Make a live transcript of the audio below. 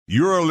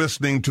You're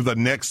listening to the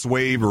Next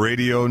Wave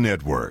Radio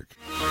Network.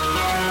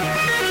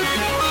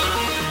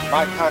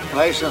 My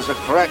calculations are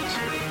correct.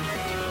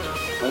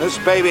 When this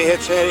baby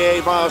hits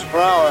 88 miles per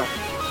hour,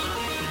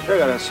 you're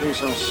gonna see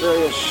some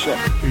serious shit.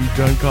 Are you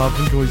done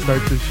coughing? Can we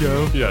start the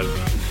show? Yes.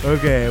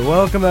 Okay,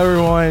 welcome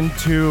everyone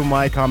to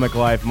My Comic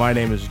Life. My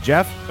name is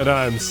Jeff. And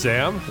I'm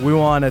Sam. We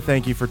want to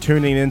thank you for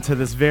tuning into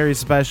this very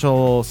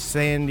special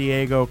San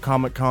Diego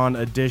Comic-Con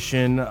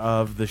edition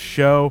of the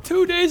show.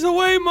 2 days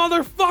away,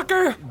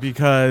 motherfucker!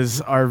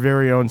 Because our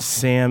very own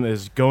Sam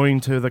is going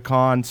to the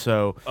con,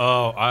 so...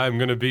 Oh, I'm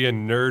going to be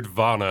in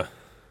Nerdvana.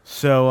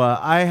 So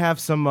I have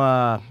some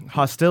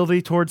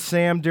hostility towards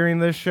Sam during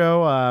this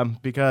show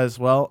because,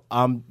 well,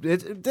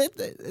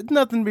 it's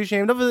nothing to be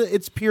ashamed of.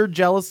 It's pure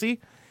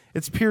jealousy.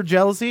 It's pure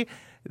jealousy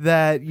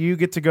that you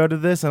get to go to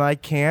this and I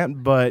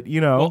can't, but, you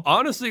know. Well,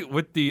 honestly,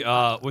 with the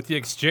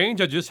exchange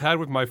I just had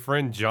with my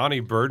friend Johnny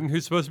Burden,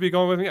 who's supposed to be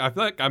going with me, I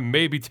feel like I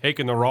may be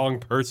taking the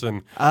wrong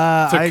person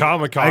to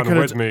Comic-Con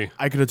with me.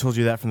 I could have told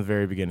you that from the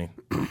very beginning.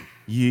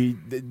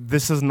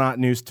 This is not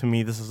news to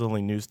me. This is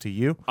only news to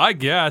you. I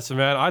guess,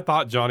 man. I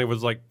thought Johnny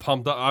was, like,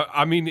 pumped up.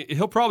 I mean,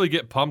 he'll probably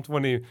get pumped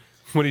when he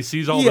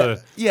sees all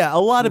the... Yeah, a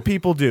lot of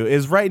people do.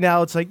 Is right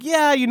now it's like,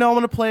 yeah, you know, I'm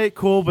going to play it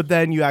cool, but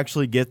then you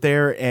actually get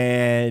there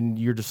and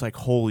you're just like,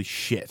 holy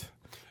shit.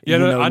 Yeah,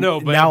 I know.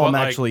 But now I'm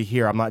like, actually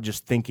here. I'm not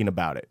just thinking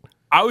about it.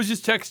 I was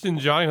just texting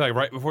Johnny, like,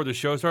 right before the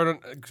show started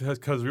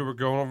because we were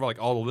going over,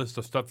 like, all the list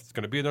of stuff that's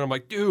going to be there. I'm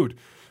like, dude,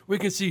 we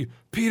can see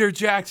Peter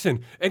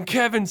Jackson and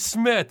Kevin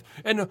Smith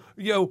and,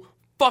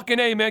 fucking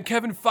A, man,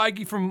 Kevin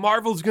Feige from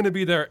Marvel's going to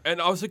be there.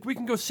 And I was like, we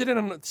can go sit in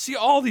and see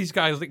all these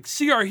guys, like,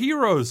 see our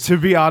heroes. To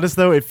be honest,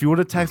 though, if you would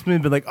have texted me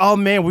and been like, oh,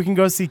 man, we can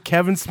go see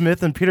Kevin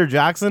Smith and Peter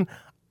Jackson,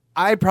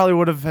 I probably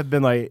would have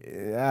been like,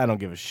 I don't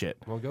give a shit.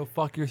 Well, go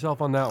fuck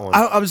yourself on that one.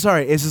 I'm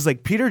sorry. It's just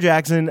like Peter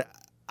Jackson,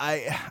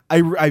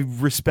 I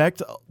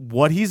respect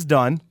what he's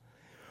done,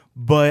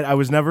 but I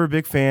was never a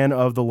big fan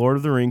of the Lord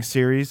of the Rings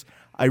series.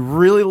 I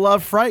really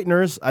love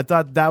Frighteners. I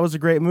thought that was a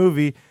great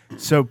movie.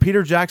 So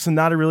Peter Jackson,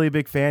 not a really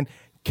big fan.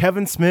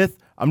 Kevin Smith,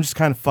 I'm just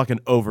kind of fucking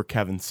over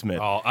Kevin Smith.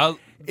 Oh,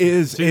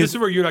 this is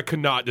where you and I could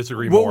not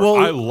disagree more. Well,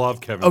 I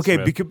love Kevin Smith.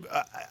 Okay, because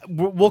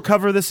we'll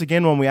cover this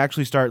again when we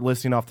actually start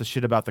listing off the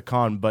shit about the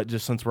con, but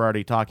just since we're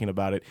already talking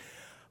about it,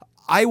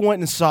 I went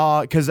and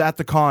saw, because at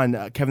the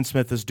con, Kevin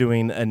Smith is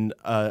doing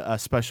a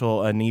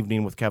special, an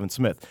evening with Kevin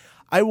Smith.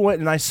 I went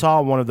and I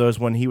saw one of those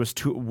when he was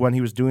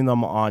doing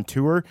them on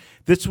tour.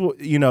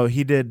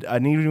 He did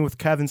an evening with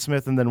Kevin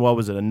Smith, and then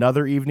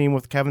another evening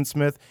with Kevin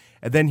Smith,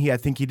 and then I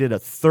think he did a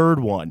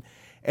third one,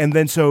 and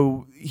then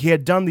so he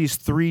had done these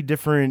 3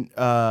 different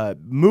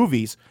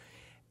movies,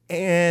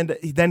 and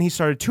then he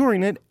started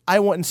touring it.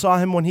 I went and saw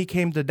him when he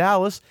came to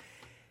Dallas.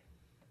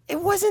 It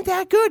wasn't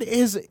that good.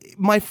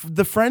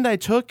 The friend I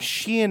took,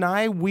 she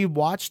and we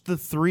watched the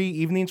 3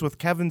 evenings with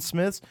Kevin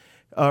Smith.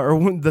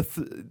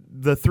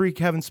 The 3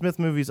 Kevin Smith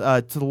movies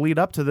to lead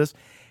up to this,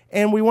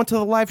 and we went to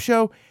the live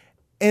show,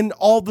 and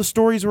all the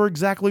stories were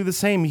exactly the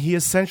same. He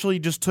essentially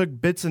just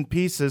took bits and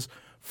pieces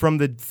from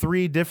the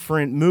 3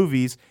 different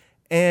movies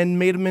and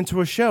made them into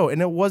a show,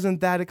 and it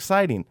wasn't that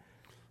exciting.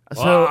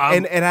 So well,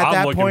 at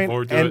that point,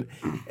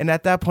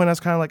 at that point, I was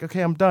kind of like,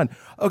 okay, I'm done.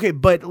 Okay,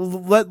 but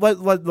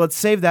let's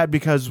save that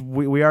because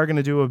we are going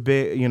to do a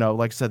bit.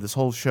 Like I said, this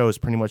whole show is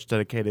pretty much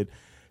dedicated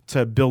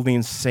to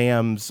building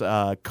Sam's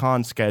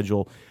con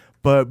schedule.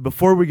 But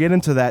before we get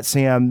into that,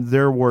 Sam,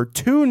 there were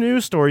 2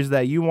 news stories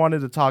that you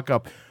wanted to talk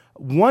up.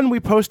 One we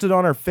posted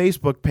on our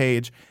Facebook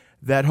page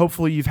that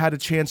hopefully you've had a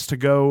chance to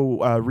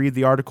go read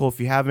the article. If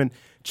you haven't,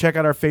 check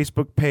out our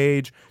Facebook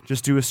page.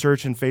 Just do a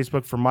search in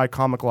Facebook for My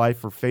Comic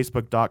Life or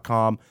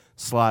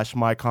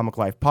facebook.com/My Comic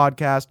Life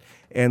podcast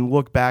and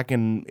look back.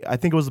 And I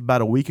think it was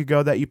about a week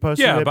ago that you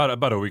posted it. Yeah,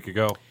 about a week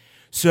ago.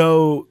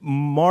 So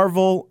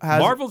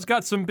Marvel's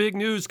got some big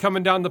news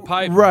coming down the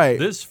pipe right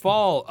this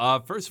fall.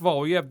 First of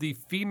all, we have the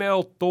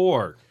female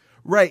Thor.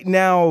 Right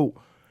now,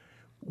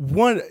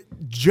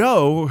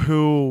 Joe,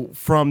 who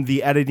from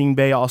the Editing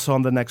Bay, also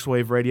on the Next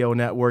Wave Radio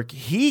Network,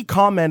 he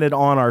commented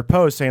on our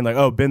post saying like,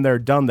 "Oh, been there,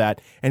 done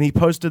that," and he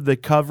posted the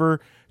cover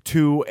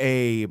to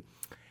a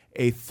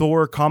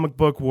Thor comic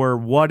book where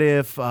what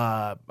if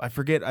I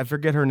forget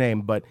her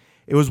name, but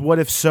it was what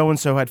if so and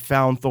so had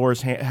found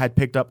had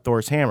picked up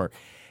Thor's hammer.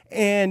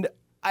 And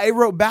I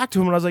wrote back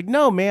to him and I was like,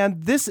 no, man,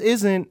 this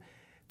isn't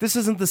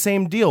the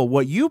same deal.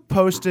 What you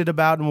posted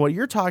about and what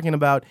you're talking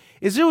about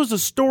is it was a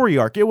story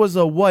arc. It was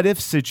a what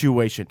if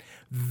situation.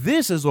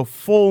 This is a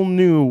full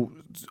new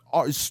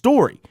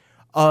story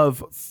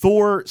of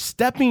Thor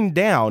stepping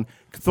down.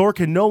 Thor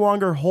can no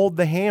longer hold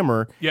the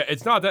hammer. Yeah,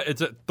 it's not that.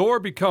 It's Thor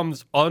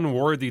becomes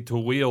unworthy to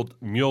wield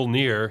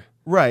Mjolnir.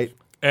 Right.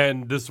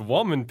 And this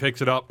woman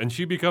picks it up and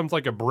she becomes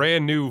like a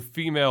brand new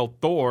female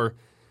Thor,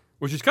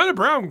 which is kind of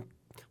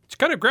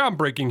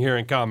groundbreaking here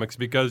in comics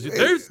because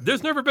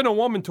there's never been a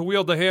woman to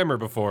wield the hammer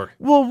before.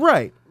 Well,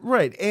 right,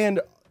 and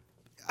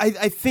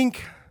I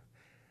think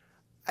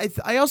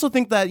I also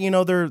think that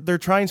they're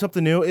trying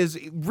something new. Is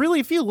really,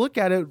 if you look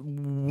at it,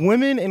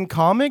 women in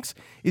comics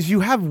is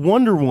you have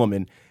Wonder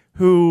Woman,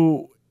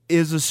 who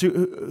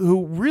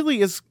who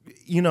really is,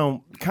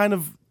 kind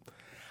of,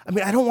 I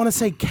mean, I don't want to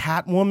say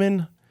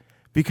Catwoman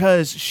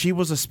because she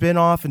was a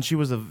spinoff and she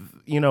was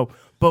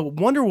but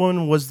Wonder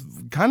Woman was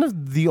kind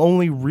of the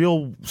only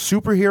real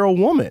superhero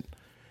woman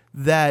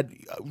that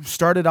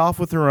started off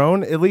with her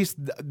own, at least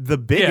the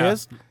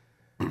biggest. Yeah.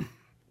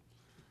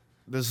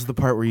 This is the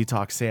part where you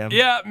talk, Sam.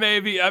 Yeah,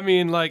 maybe. I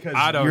mean, like,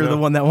 I don't know. You're the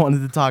one that wanted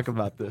to talk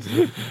about this.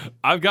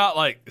 I've got,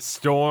 like,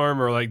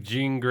 Storm or, like,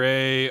 Jean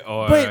Grey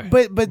or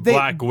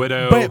Black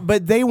Widow.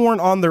 But they weren't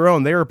on their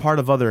own. They were part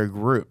of other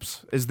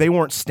groups. They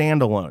weren't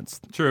standalones.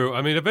 True.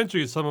 I mean,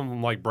 eventually some of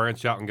them, like,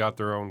 branched out and got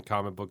their own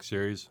comic book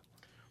series.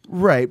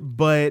 Right,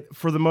 but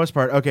for the most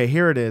part, okay,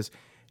 here it is.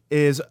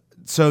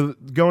 So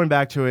going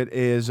back to it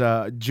is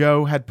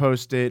Joe had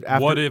posted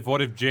after,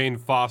 what if Jane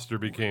Foster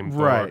became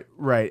Thor?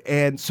 Right,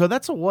 and so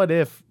that's a what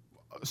if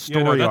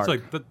story that's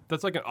arc.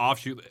 That's like an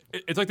offshoot.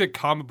 It's like the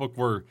comic book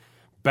where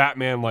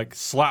Batman like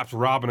slaps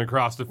Robin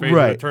across the face,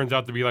 right. And it turns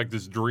out to be like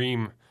this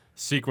dream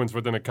sequence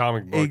within a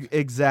comic book.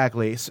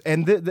 Exactly,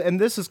 and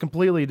this is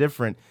completely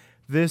different.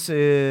 This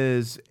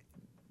is,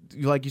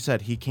 like you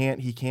said, he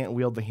can't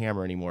wield the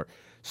hammer anymore.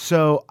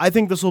 So I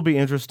think this will be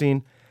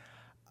interesting.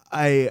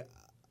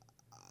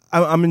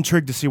 I'm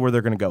intrigued to see where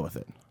they're going to go with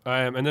it.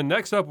 And then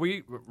next up,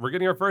 we're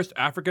getting our first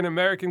African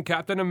American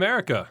Captain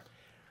America.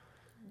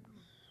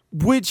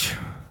 Which,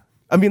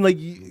 I mean, like,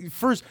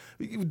 first,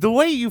 the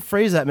way you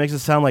phrase that makes it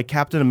sound like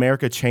Captain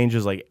America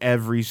changes like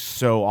every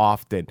so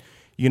often,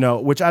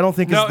 which I don't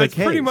think is the case. No, it's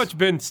pretty much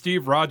been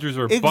Steve Rogers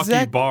or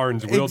Bucky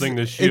Barnes wielding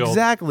the shield.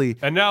 Exactly.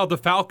 And now the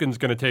Falcon's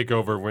going to take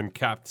over when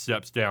Cap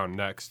steps down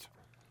next.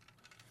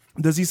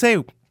 Does he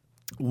say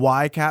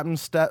why Captain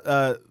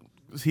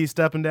he's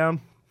stepping down?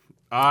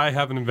 I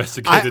haven't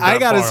investigated that I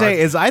gotta far.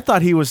 say, I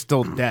thought he was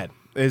still dead.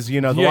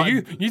 You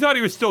thought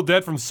he was still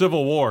dead from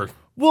Civil War.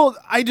 Well,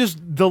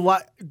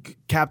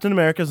 Captain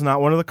America is not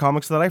one of the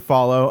comics that I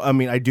follow. I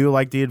mean, I do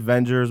like the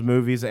Avengers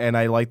movies, and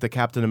I like the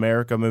Captain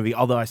America movie,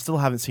 although I still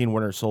haven't seen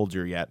Winter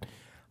Soldier yet.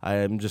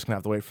 I'm just going to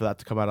have to wait for that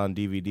to come out on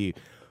DVD.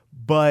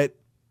 But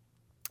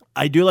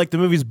I do like the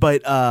movies,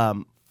 but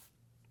the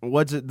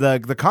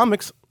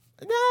comics,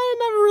 I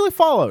never really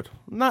followed.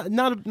 Not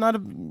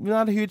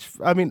a huge.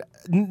 I mean,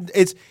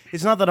 it's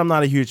not that I'm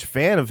not a huge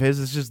fan of his.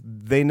 It's just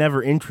they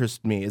never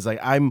interest me. It's like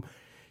I'm,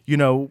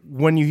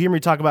 when you hear me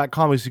talk about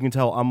comics, you can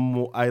tell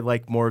I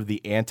like more of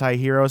the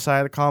anti-hero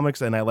side of comics,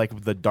 and I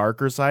like the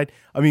darker side.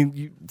 I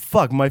mean,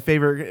 my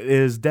favorite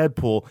is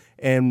Deadpool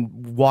and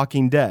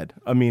Walking Dead.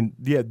 I mean,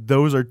 yeah,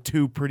 those are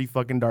two pretty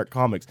fucking dark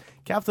comics.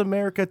 Captain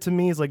America to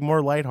me is like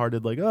more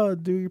lighthearted, like, oh,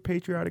 do your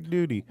patriotic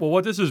duty. Well,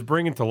 what this is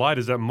bringing to light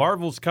is that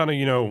Marvel's kind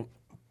of,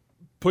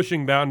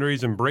 pushing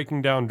boundaries and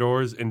breaking down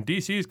doors, and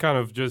DC's kind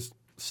of just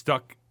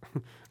stuck.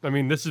 I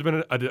mean, this has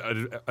been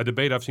a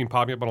debate I've seen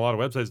popping up on a lot of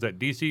websites that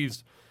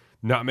DC's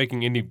not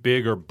making any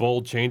big or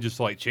bold changes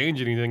to like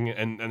change anything,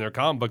 and their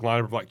comic book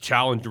line of like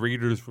challenge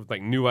readers with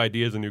like new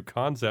ideas and new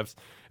concepts.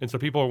 And so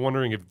people are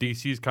wondering if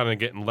DC's kind of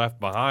getting left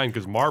behind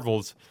because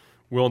Marvel's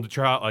willing to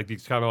try out like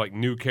these kind of like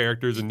new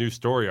characters and new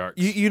story arcs.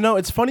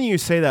 It's funny you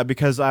say that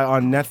because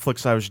on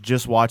Netflix I was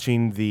just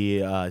watching the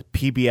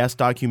PBS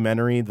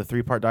documentary, the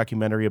 3-part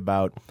documentary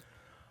about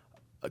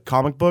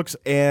comic books,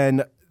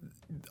 and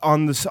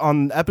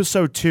on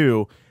episode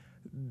 2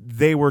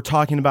 they were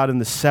talking about in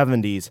the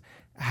 70s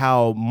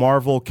how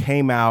Marvel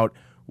came out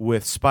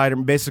with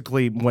Spider-Man,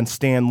 basically when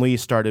Stan Lee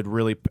started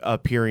really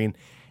appearing,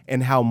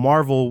 and how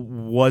Marvel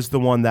was the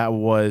one that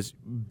was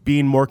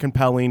being more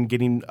compelling,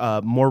 getting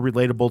more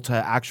relatable to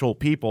actual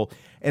people,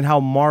 and how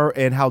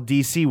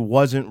DC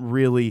wasn't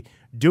really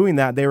doing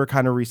that. They were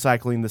kind of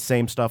recycling the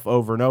same stuff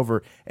over and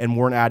over and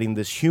weren't adding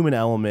this human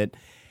element.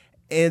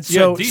 And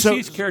so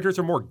DC's characters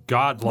are more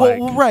godlike.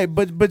 Well, right,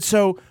 but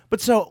so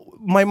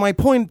my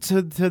point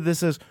to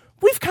this is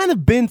we've kind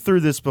of been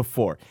through this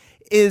before.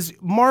 Is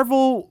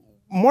Marvel,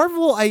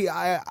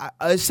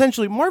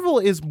 essentially, Marvel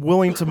is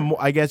willing to,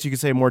 I guess you could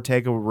say, more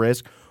take a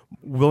risk,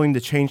 willing to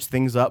change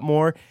things up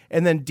more,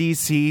 and then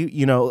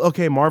DC,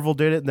 okay, Marvel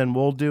did it, then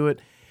we'll do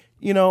it.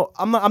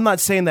 I'm not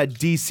saying that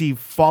DC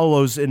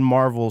follows in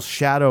Marvel's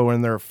shadow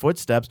and their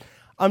footsteps.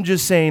 I'm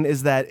just saying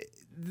is that,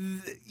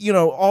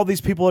 all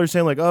these people are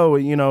saying like,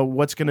 oh,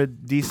 what's gonna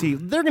DC?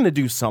 They're gonna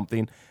do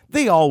something.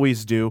 They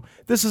always do.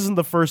 This isn't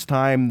the first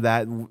time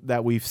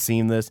that we've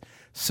seen this.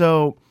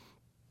 So.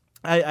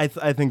 I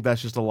think that's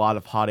just a lot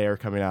of hot air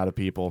coming out of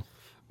people.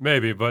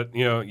 Maybe, but,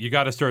 you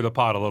got to stir the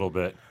pot a little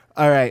bit.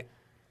 All right.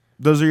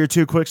 Those are your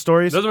 2 quick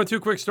stories? Those are my 2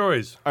 quick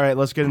stories. All right,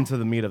 let's get into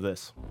the meat of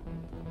this.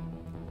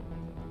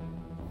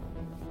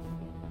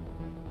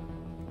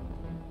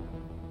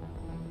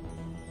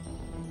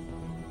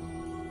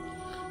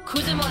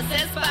 Cruising on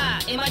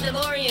Cespa in my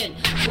DeLorean.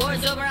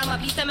 War's over, I'm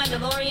a piece of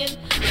Mandalorian.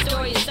 The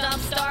story is some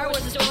Star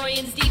Wars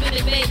historians deep in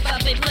debate,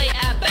 but they play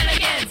at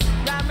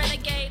Bennigan's. Rhyme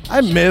Renegade. I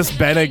miss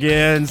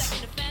Bennigan's.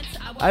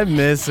 I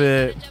miss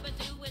it.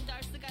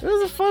 It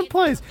was a fun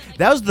place.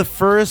 That was the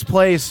first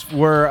place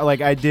where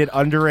like I did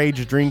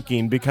underage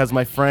drinking because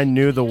my friend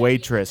knew the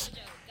waitress.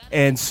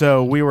 And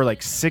so we were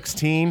like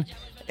 16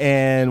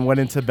 and went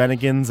into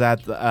Bennigan's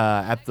at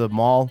the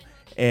mall,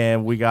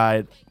 and we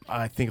got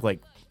I think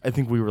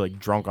we were like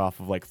drunk off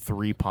of like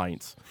 3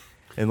 pints,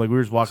 and like we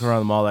were just walking around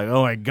the mall like,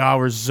 oh my god,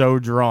 we're so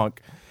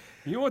drunk.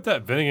 You want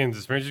that Bennigan's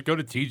experience? Just go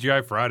to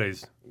TGI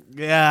Fridays.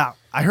 Yeah,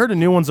 I heard a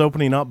new one's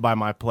opening up by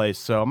my place,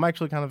 so I'm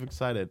actually kind of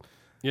excited.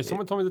 Yeah,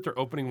 someone told me that they're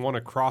opening one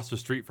across the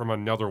street from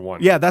another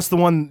one. Yeah, that's the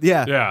one.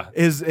 Yeah, Yeah.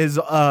 Is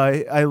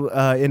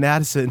in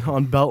Addison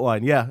on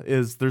Beltline. Yeah,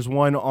 there's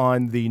one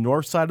on the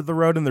north side of the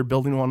road, and they're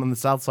building one on the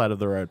south side of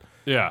the road.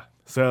 Yeah.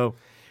 So,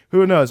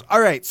 who knows? All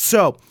right,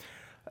 so,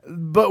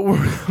 but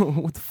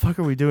what the fuck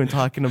are we doing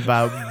talking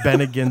about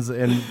Bennigan's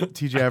and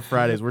TGI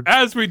Fridays?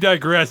 As we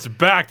digress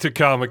back to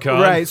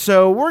Comic-Con. Right,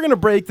 so we're gonna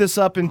break this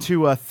up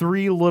into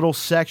 3 little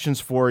sections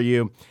for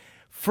you.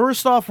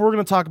 First off, we're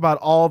going to talk about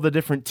all the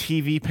different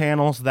TV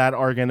panels that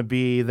are going to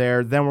be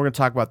there. Then we're going to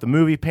talk about the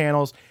movie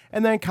panels,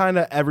 and then kind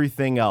of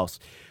everything else.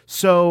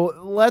 So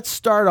let's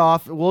start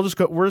off. We're just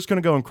going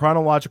to go in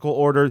chronological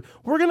order.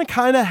 We're going to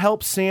kind of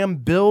help Sam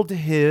build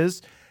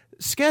his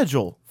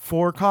schedule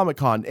for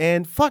Comic-Con.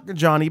 And fuck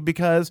Johnny,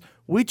 because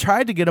we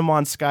tried to get him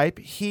on Skype.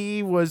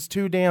 He was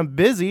too damn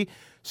busy.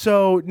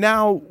 So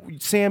now,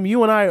 Sam,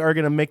 you and I are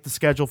going to make the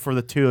schedule for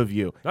the 2 of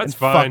you. That's and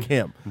fine. Fuck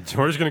him.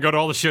 We're just going to go to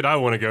all the shit I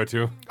want to go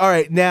to. All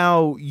right.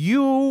 Now,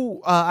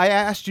 I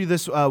asked you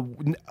this.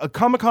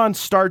 Comic-Con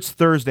starts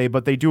Thursday,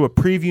 but they do a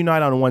preview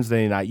night on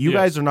Wednesday night. You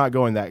guys are not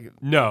going that.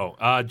 No.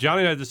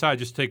 Johnny and I decided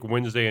just to take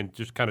Wednesday and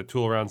just kind of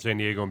tool around San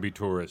Diego and be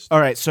tourists. All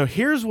right. So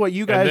here's what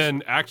you guys. And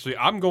then, actually,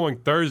 I'm going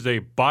Thursday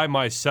by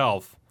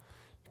myself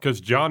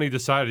because Johnny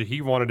decided he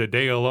wanted a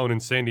day alone in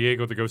San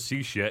Diego to go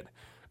see shit.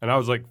 And I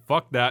was like,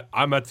 fuck that.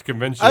 I'm at the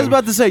convention. I was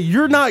about to say,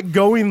 you're not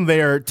going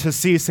there to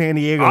see San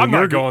Diego. I'm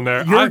not going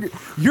there.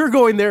 You're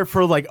going there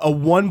for like a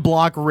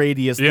 1-block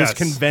radius, Yes. this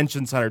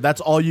convention center. That's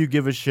all you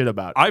give a shit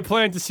about. I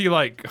plan to see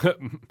like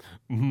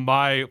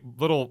my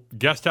little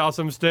guest house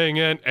I'm staying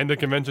in and the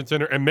convention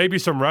center and maybe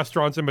some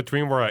restaurants in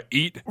between where I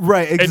eat.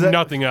 Right. And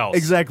nothing else.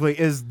 Exactly.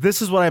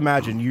 This is what I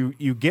imagine.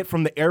 You get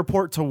from the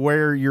airport to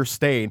where you're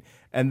staying,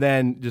 and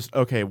then just,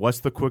 okay,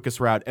 what's the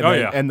quickest route? And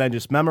and then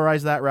just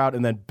memorize that route,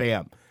 and then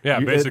bam. Yeah,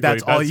 basically.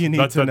 That's all you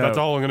need to know. That's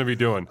all I'm going to be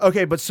doing.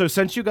 Okay, but so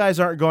since you guys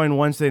aren't going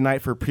Wednesday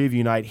night for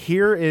preview night,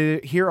 here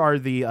are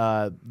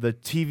the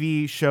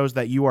TV shows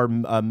that you are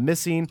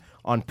missing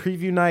on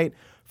preview night.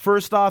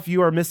 First off,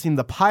 you are missing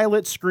the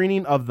pilot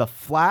screening of The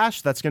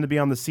Flash. That's going to be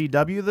on the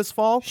CW this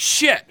fall.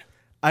 Shit.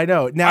 I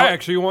know. Now, I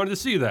actually wanted to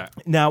see that.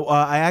 Now,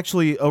 I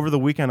actually, over the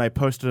weekend, I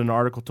posted an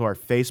article to our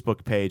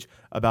Facebook page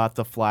about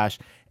The Flash.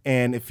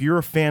 And if you're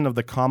a fan of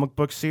the comic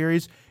book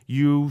series,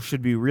 you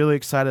should be really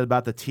excited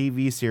about the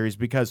TV series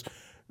because,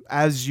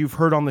 as you've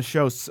heard on the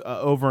show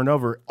over and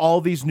over,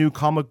 all these new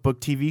comic book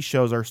TV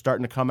shows are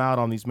starting to come out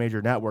on these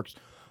major networks.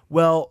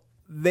 Well,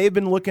 they've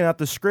been looking at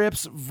the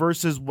scripts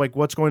versus like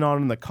what's going on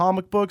in the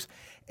comic books,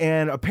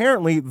 and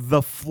apparently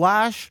the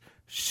Flash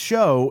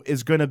show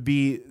is going to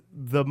be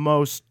the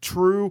most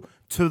true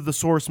to the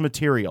source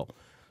material.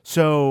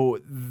 So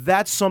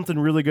that's something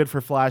really good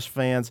for Flash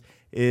fans.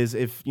 Is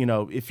if you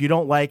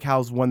don't like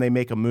how when they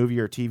make a movie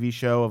or TV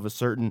show of a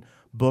certain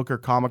book or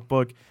comic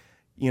book,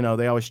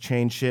 they always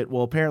change shit.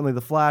 Well, apparently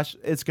The Flash,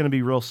 it's going to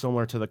be real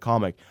similar to the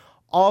comic.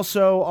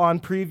 Also on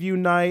preview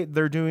night,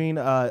 they're doing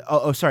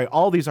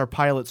all these are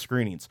pilot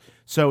screenings.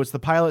 So it's the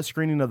pilot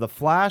screening of The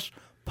Flash,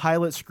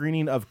 pilot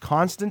screening of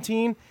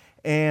Constantine,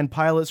 and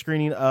pilot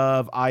screening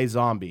of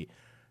iZombie.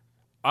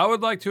 I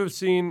would like to have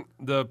seen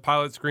the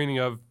pilot screening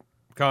of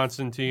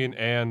Constantine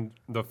and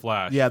The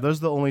Flash. Yeah, those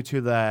are the only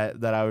 2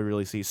 that I would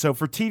really see. So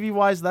for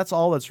TV-wise, that's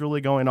all that's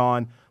really going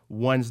on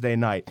Wednesday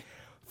night.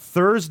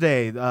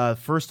 Thursday,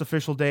 first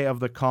official day of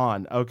the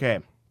con. Okay.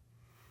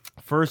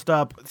 First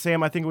up,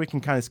 Sam, I think we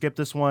can kind of skip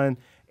this one.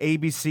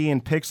 ABC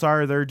and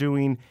Pixar, they're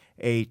doing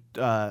a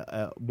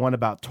one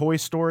about Toy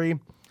Story.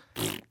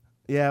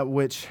 Yeah,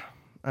 which,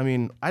 I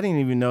mean, I didn't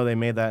even know they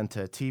made that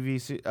into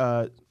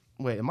TV.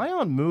 Wait, am I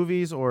on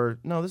movies or...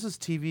 No, this is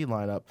TV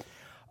lineup.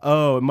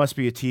 Oh, it must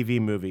be a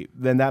TV movie.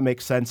 Then that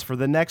makes sense for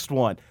the next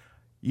one.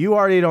 You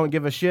already don't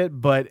give a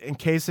shit, but in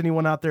case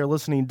anyone out there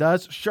listening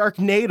does,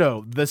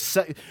 Sharknado.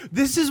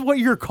 This is what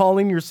you're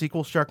calling your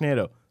sequel,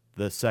 Sharknado.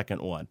 The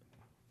second one.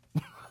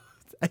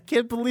 I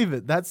can't believe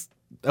it. That's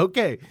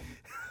okay.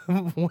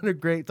 What a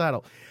great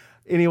title.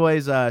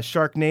 Anyways,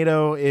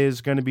 Sharknado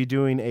is going to be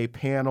doing a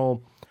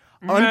panel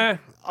under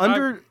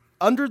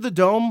the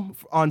Dome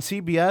on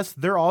CBS.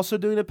 They're also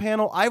doing a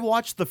panel. I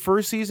watched the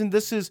first season.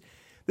 This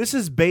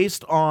is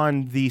based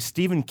on the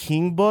Stephen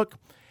King book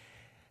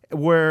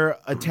where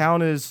a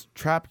town is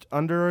trapped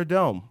under a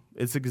dome.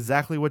 It's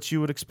exactly what you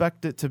would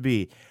expect it to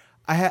be.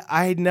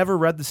 I had never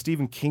read the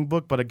Stephen King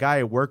book, but a guy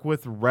I work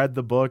with read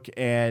the book,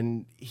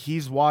 and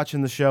he's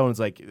watching the show, and it's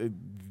like,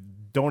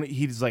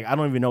 he's like, I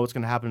don't even know what's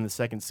going to happen in the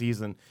second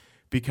season,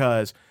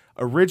 because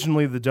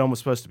originally the Dome was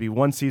supposed to be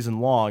 1 season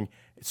long,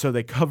 so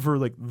they cover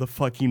like the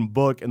fucking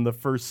book in the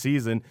first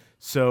season.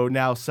 So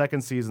now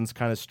second season's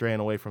kind of straying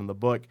away from the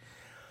book.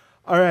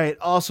 All right.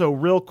 Also,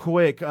 real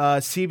quick,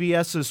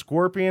 CBS's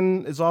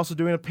Scorpion is also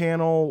doing a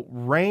panel.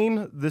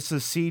 Rain. This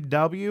is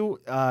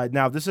CW.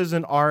 Now, this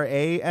isn't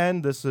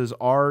RAN. This is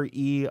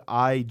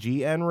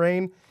REIGN.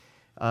 Rain.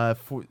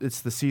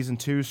 It's the season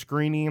 2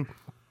 screening.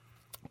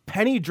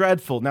 Penny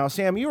Dreadful. Now,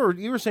 Sam, you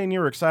were saying you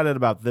were excited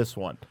about this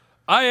one.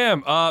 I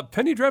am.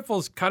 Penny Dreadful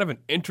is kind of an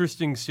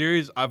interesting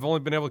series. I've only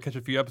been able to catch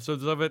a few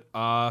episodes of it.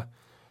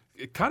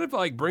 It kind of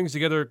like brings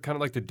together kind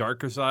of like the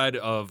darker side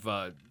of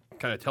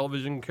kind of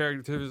television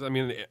characters. I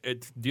mean,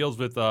 it deals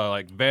with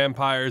like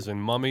vampires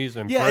and mummies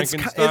and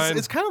Frankenstein.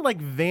 It's kind of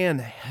like Van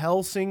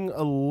Helsing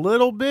a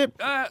little bit.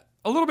 A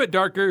little bit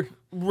darker.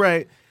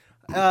 Right.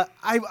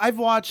 I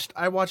watched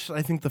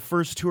I think the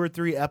first 2 or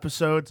 3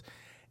 episodes,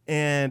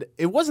 and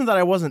it wasn't that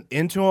I wasn't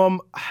into them.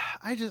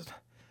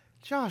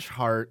 Josh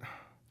Hart.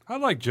 I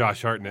like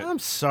Josh Hart in it. I'm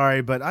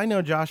sorry, but I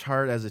know Josh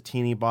Hart as a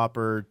teeny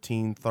bopper,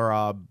 teen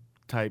throb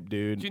type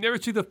dude. Did you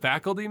never see The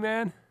Faculty,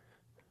 man?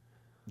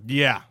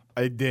 Yeah,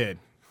 I did.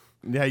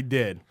 Yeah, I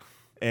did.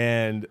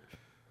 And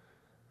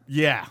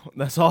yeah,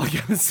 that's all I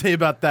got to say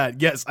about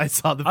that. Yes, I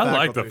saw The Faculty. I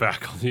like The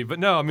Faculty, but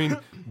no, I mean,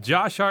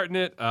 Josh Hart in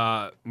it.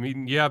 I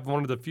mean, you have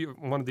one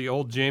of the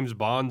old James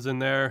Bonds in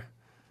there.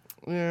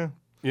 Yeah.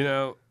 You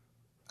know.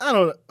 I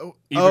don't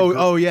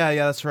know. Yeah,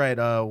 that's right.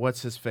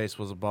 What's his face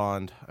was a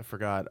Bond. I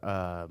forgot.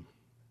 I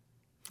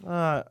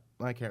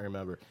can't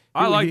remember.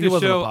 I like the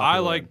show. I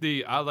like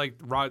the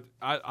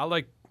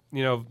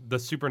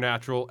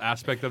supernatural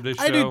aspect of this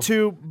show. I do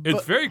too.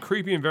 It's very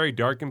creepy and very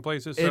dark in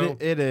places. So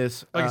it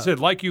is. Like I said,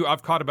 like you,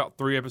 I've caught about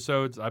 3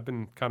 episodes. I've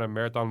been kind of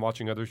marathon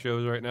watching other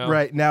shows right now.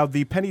 Right now,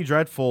 the Penny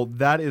Dreadful,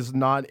 that is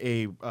not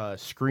a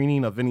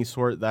screening of any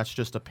sort. That's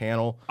just a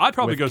panel. I'd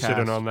probably go cast. sit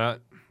in on that.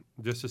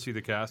 Just to see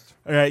the cast.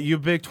 All right, you a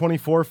big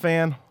 24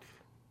 fan?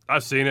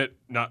 I've seen it.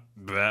 Not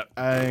that.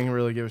 I didn't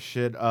really give a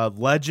shit.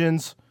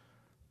 Legends,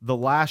 The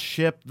Last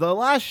Ship. The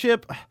Last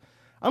Ship,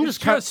 I'm just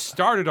kind of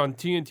started on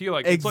TNT.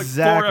 Like exactly.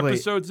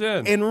 It's like 4 episodes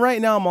in. And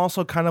right now, I'm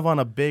also kind of on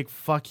a big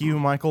fuck you,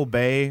 Michael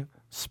Bay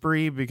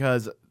spree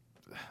because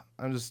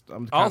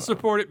I'll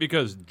support it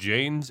because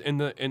Jane's in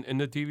the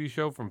TV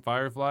show from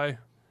Firefly.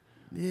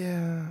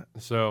 Yeah.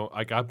 So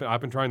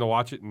I've been trying to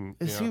watch it, and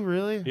is he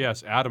really?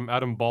 Yes,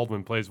 Adam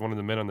Baldwin plays one of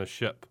the men on the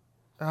ship.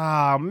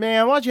 Ah,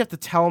 man, why'd you have to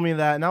tell me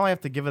that? Now I have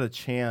to give it a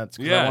chance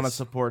because I want to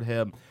support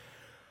him.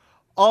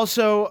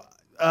 Also,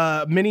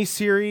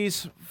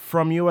 miniseries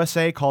from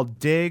USA called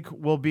Dig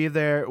will be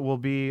there. We'll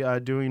be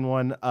doing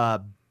one.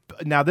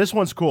 Now this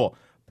one's cool.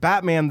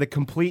 Batman: The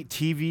Complete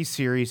TV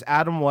Series.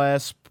 Adam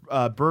West,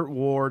 Burt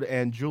Ward,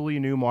 and Julie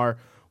Newmar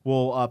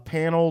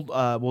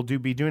will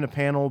be doing a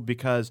panel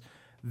because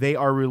they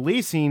are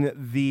releasing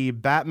the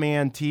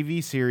Batman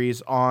TV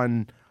series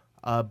on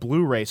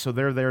Blu-ray, so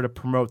they're there to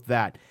promote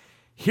that.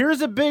 Here's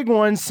a big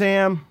one,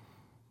 Sam,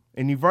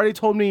 and you've already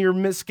told me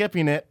you're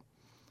skipping it.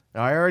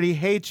 I already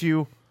hate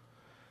you.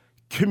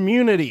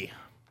 Community.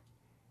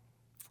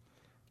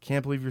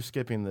 Can't believe you're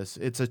skipping this.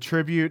 It's a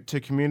tribute to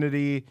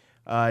Community.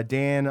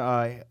 Dan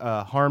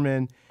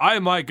Harmon. I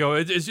might go.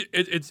 It's at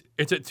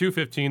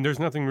 2:15. There's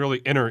nothing really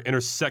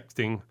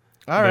intersecting.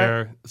 All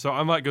there. right. So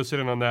I might go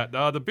sit in on that.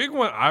 The big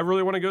one I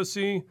really want to go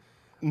see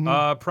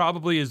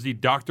probably is the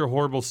Dr.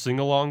 Horrible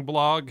sing-along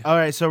blog. All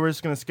right, so we're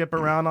just going to skip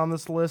around on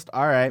this list?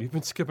 All right. You've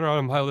been skipping around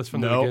on my list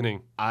from the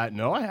beginning.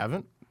 No, I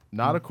haven't.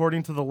 Not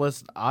according to the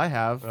list I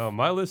have.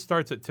 My list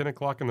starts at 10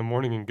 o'clock in the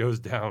morning and goes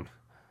down.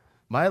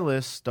 My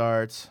list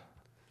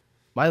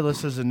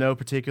is in no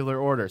particular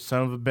order.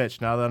 Son of a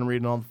bitch, now that I'm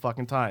reading all the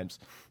fucking times.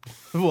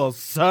 Well,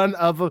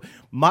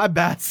 my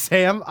bad,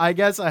 Sam. I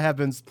guess I have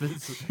been...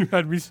 You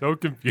had me so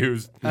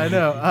confused. I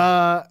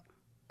know.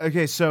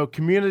 Okay, so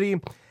Community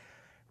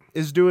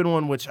is doing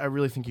one which I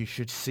really think you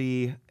should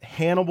see.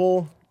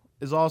 Hannibal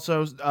is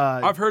also...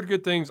 I've heard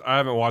good things. I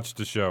haven't watched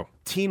the show.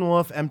 Teen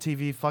Wolf,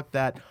 MTV, fuck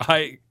that.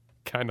 I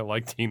kind of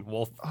like Teen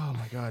Wolf. Oh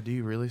my God, do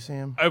you really,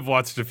 Sam? I've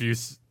watched a few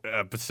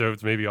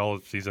episodes, maybe all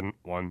of season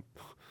 1.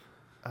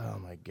 Oh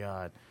my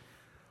God.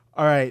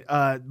 All right,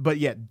 but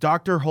yeah,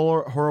 Dr.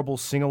 Horrible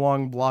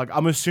sing-along blog.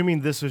 I'm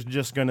assuming this is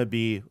just going to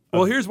be...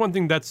 Well, here's one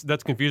thing that's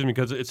confusing me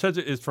because it says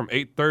it is from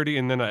 8:30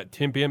 and then at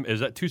 10 p.m. Is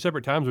that 2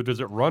 separate times or does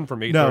it run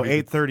from 8:30? No,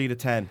 8:30 to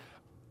 10.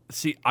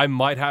 See, I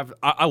might have...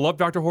 I love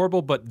Dr.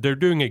 Horrible, but they're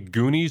doing a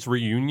Goonies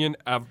reunion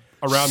around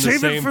the same time.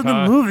 Save it for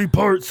the movie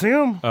part,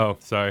 Sam. Oh,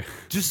 sorry.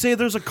 Just say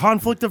there's a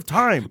conflict of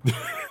time.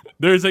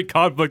 There's a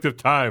conflict of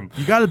time.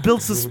 You got to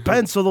build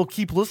suspense so they'll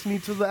keep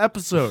listening to the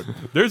episode.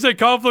 There's a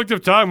conflict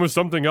of time with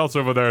something else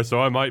over there, so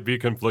I might be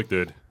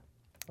conflicted.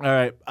 All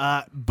right,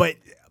 but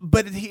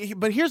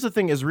here's the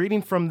thing: is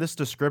reading from this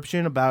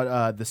description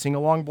about the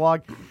sing-along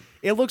blog,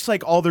 it looks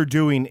like all they're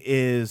doing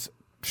is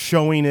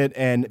showing it,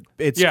 and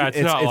it's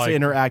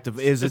interactive.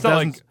 It's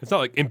not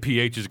like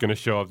MPH is going to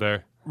show up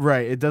there,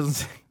 right? It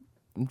doesn't.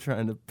 I'm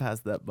trying to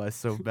pass that by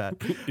so bad.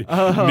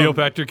 Neil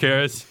Patrick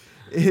Harris.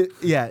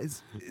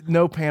 It's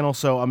no panel,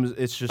 so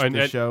it's just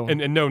the show.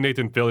 And no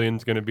Nathan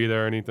Fillion's going to be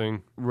there or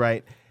anything.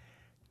 Right.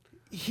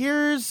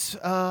 Here's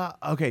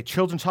okay.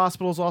 Children's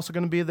Hospital is also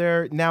going to be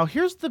there. Now,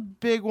 here's the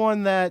big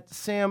one that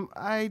Sam.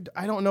 I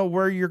don't know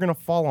where you're going to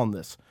fall on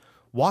this.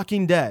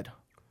 Walking Dead.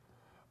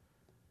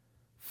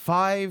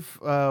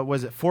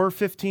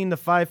 4:15 to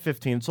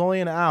 5:15. It's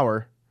only an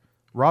hour.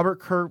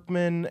 Robert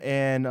Kirkman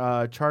and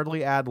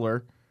Charlie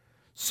Adler.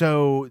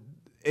 So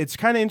it's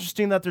kind of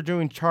interesting that they're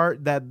doing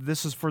that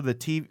this is for the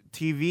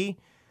TV,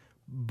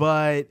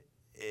 but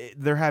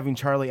they're having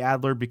Charlie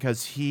Adler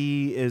because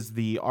he is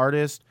the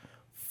artist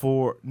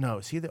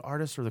is he the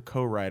artist or the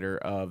co-writer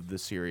of the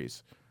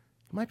series?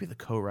 He might be the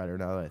co-writer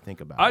now that I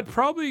think about it. I'd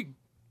probably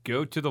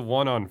go to the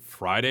one on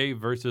Friday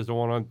versus the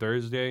one on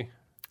Thursday.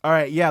 All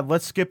right, yeah,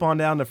 let's skip on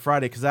down to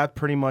Friday because that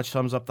pretty much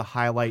sums up the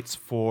highlights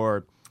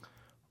for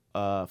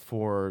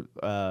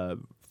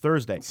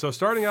Thursday. So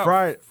starting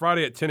out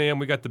Friday at 10 a.m.,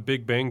 we got the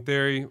Big Bang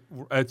Theory.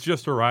 It's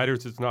just the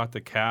writers; it's not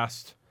the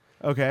cast.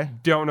 Okay.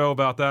 Don't know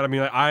about that. I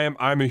mean,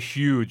 I'm a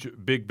huge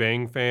Big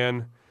Bang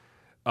fan.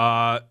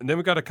 And then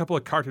we got a couple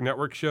of Cartoon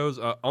Network shows.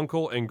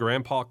 Uncle and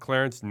Grandpa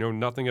Clarence. Know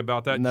nothing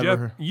about that.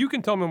 Jeff, you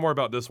can tell me more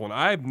about this one.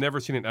 I've never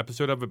seen an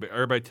episode of it, but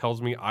everybody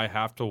tells me I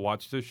have to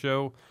watch this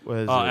show. What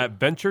is it?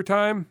 Adventure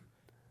Time.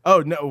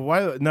 Oh no!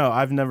 Why? No,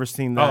 I've never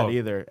seen that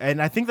either.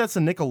 And I think that's a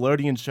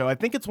Nickelodeon show. I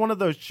think it's one of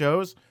those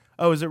shows.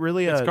 Oh, is it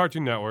really? It's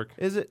Cartoon Network.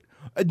 Is it?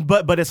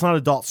 But it's not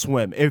Adult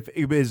Swim. If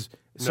it is,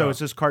 so it's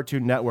just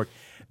Cartoon Network.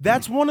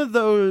 That's one of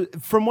those.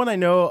 From what I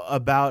know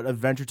about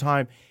Adventure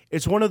Time,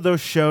 it's one of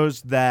those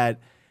shows that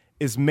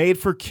is made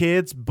for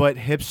kids, but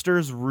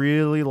hipsters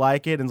really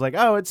like it. And it's like,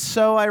 oh, it's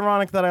so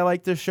ironic that I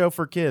like this show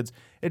for kids.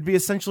 It'd be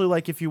essentially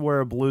like if you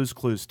wear a Blue's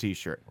Clues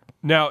t-shirt.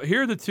 Now,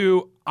 here are the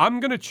two. I'm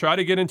going to try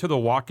to get into the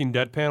Walking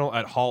Dead panel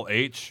at Hall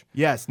H.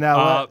 Yes.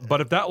 Now, but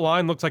if that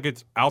line looks like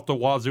it's out the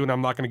wazoo and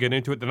I'm not going to get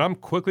into it, then I'm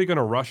quickly going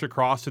to rush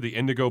across to the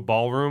Indigo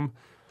Ballroom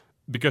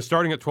because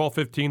starting at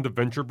 12:15, the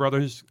Venture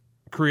Brothers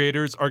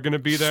creators are going to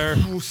be there.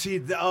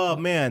 Oh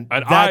man,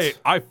 and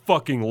I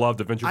fucking love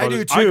the Venture Brothers.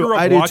 I do too. I grew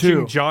up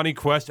watching Johnny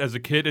Quest as a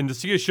kid, and to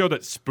see a show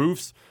that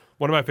spoofs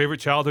one of my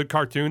favorite childhood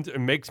cartoons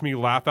and makes me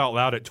laugh out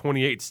loud at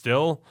 28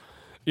 still.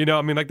 You know,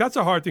 I mean, like, that's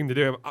a hard thing to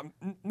do. I'm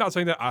not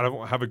saying that I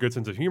don't have a good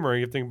sense of humor or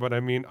anything, but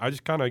I mean, I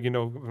just kind of,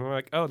 I'm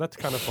like, oh, that's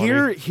kind of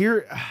funny.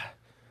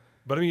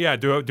 But I mean, yeah,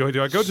 do I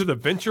go to the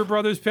Venture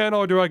Brothers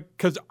panel or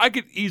because I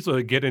could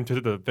easily get into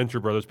the Venture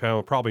Brothers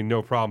panel, probably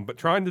no problem, but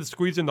trying to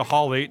squeeze into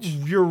Hall H.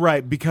 You're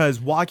right, because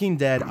Walking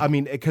Dead, I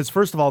mean, because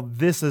first of all,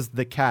 this is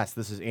the cast.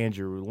 This is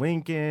Andrew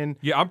Lincoln,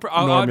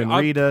 Norman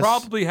Reedus. I'll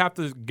probably have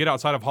to get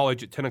outside of Hall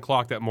H at 10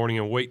 o'clock that morning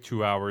and wait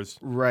 2 hours.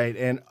 Right,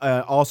 and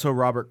also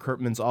Robert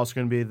Kirkman's also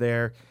going to be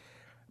there.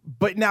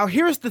 But now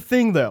here's the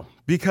thing, though,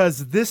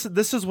 because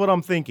this is what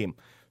I'm thinking.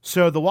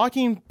 So the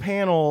Walking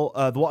panel,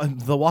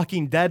 the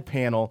Walking Dead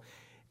panel,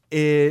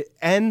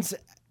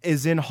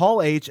 is in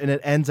Hall H and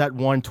it ends at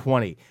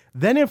 1:20.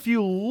 Then if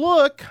you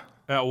look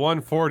at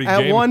 1:40,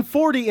 at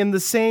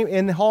 1:40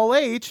 in Hall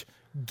H,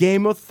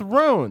 Game of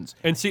Thrones.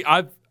 And see,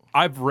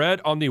 I've read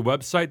on the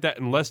website that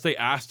unless they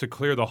ask to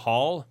clear the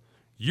hall,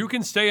 you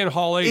can stay in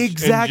Hall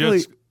H and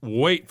just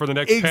wait for the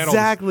next panel.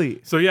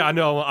 Exactly. So yeah, I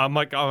know. I'm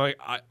like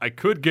I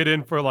could get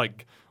in for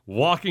like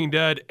Walking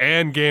Dead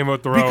and Game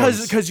of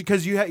Thrones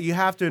because you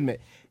have to admit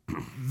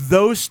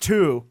those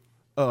two.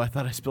 Oh, I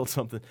thought I spilled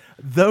something.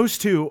 Those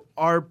two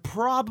are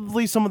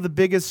probably some of the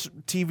biggest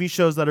TV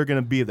shows that are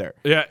going to be there.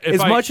 Yeah.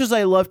 Much as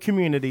I love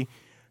Community,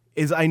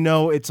 I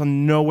know it's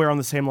nowhere on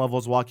the same level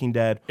as Walking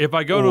Dead. If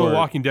I go to a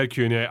Walking Dead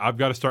Q&A, I've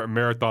got to start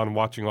marathon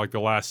watching like the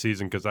last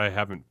season because I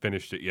haven't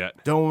finished it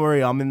yet. Don't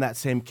worry, I'm in that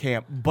same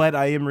camp. But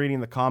I am reading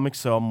the comics,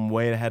 so I'm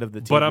way ahead of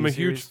the TV But I'm a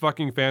series. huge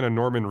fucking fan of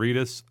Norman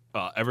Reedus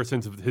ever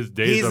since his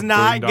days of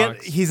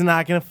Boondocks. He's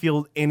not going to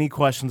field any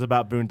questions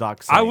about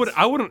Boondocks.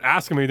 I wouldn't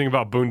ask him anything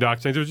about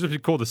Boondocks. It would just be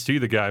cool to see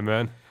the guy,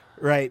 man.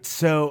 Right.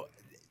 So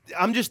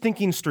I'm just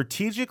thinking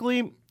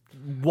strategically,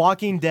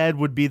 Walking Dead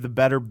would be the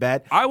better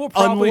bet. I will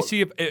probably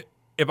see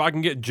if I can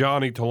get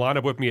Johnny to line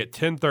up with me at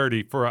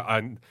 10:30 for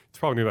it's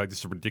probably gonna be like, this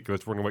is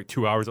ridiculous. We're gonna wait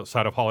 2 hours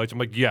outside of Hall H. I'm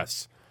like,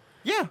 yes.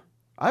 Yeah,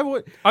 I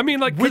would. I mean,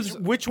 like,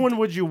 which one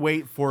would you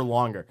wait for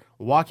longer,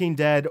 Walking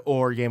Dead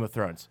or Game of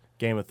Thrones?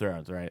 Game of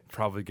Thrones, right?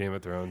 Probably Game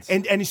of Thrones.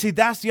 And you see,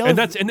 that's the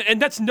other.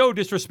 And that's no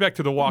disrespect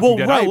to the Walking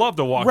Dead. Right, I love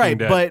the Walking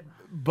Dead. Right,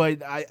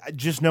 but I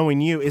just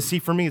knowing you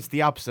for me, it's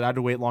the opposite. I had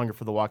to wait longer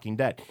for the Walking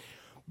Dead.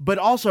 But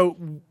also,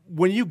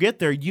 when you get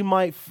there,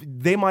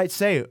 they might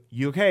say,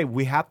 okay,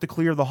 we have to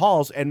clear the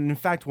halls. And in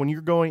fact,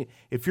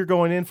 if you're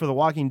going in for The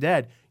Walking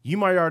Dead, you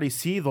might already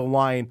see the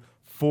line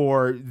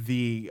for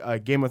the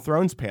Game of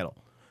Thrones panel.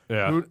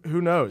 Yeah.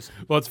 Who knows?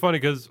 Well, it's funny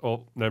because,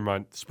 never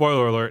mind.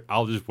 Spoiler alert.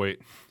 I'll just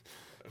wait.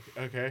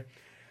 Okay.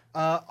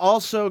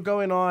 Also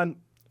going on,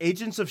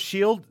 Agents of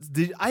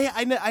S.H.I.E.L.D.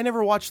 I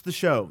never watched the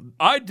show.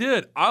 I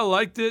did. I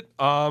liked it.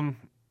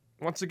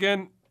 Once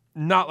again,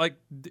 not like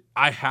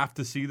I have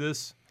to see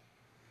this.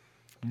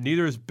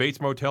 Neither is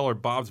Bates Motel or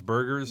Bob's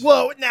Burgers.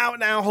 Whoa,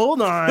 now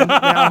hold on.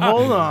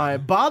 Hold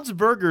on. Bob's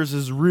Burgers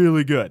is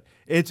really good.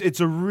 It's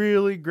a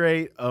really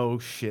great. Oh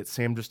shit!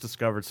 Sam just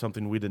discovered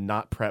something we did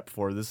not prep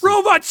for. This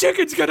Robot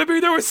Chicken's gonna be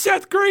there with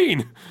Seth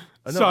Green.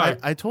 No, Sorry.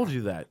 I told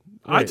you that.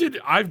 I Wait. did.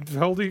 I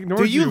totally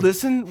ignored Do you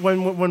listen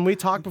when we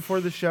talk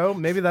before the show?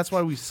 Maybe that's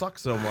why we suck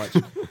so much.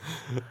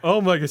 Oh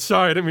my god!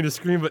 Sorry, I didn't mean to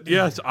scream, but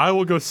yes, I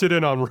will go sit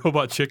in on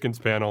Robot Chicken's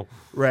panel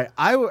Right.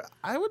 I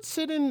would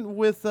sit in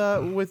with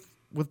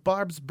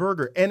Bob's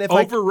Burger, and if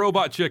over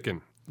Robot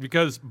Chicken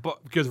because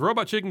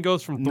Robot Chicken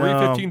goes from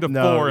 3:15 to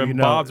 4, and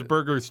Bob's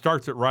Burger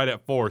starts it right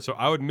at 4. So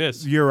I would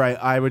miss. You're right.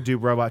 I would do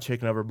Robot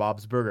Chicken over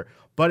Bob's Burger.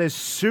 But as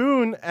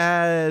soon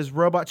as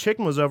Robot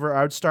Chicken was over,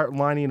 I would start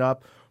lining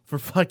up for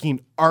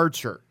fucking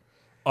Archer.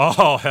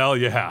 Oh hell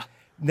yeah!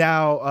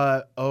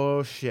 Now,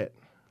 oh shit.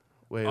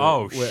 Wait.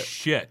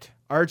 Shit!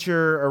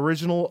 Archer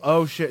original.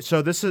 Oh shit.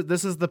 So this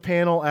is the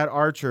panel at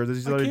Archer.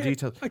 These are the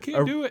details. I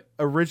can't do it.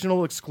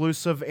 Original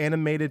exclusive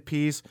animated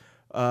piece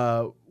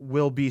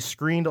will be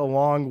screened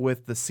along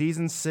with the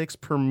season 6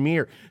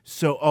 premiere.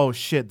 So oh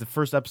shit, the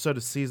first episode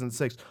of season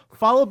 6,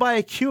 followed by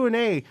a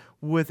Q&A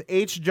with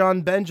H.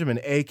 John Benjamin,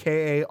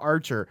 aka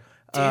Archer.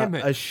 Damn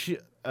it.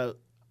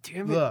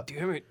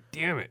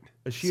 Damn it.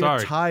 Ashita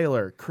Sorry.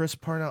 Tyler, Chris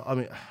Parnell. I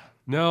mean,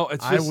 No,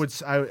 it's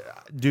just.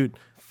 dude.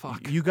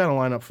 Fuck. You got to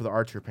line up for the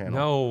Archer panel.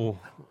 No.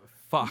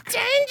 Fuck.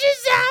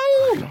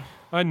 Danger zone.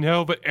 I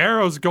know, but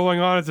Arrow's going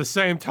on at the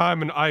same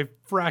time, and I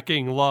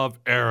fracking love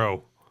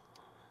Arrow.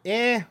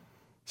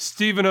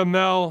 Stephen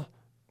Amell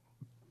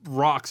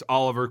rocks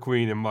Oliver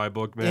Queen in my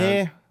book,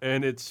 man.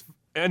 And it's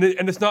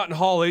not in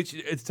Hall H.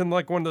 It's in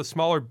like one of the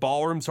smaller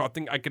ballrooms, so I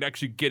think I could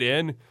actually get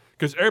in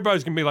because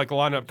everybody's gonna be like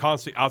lined up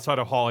constantly outside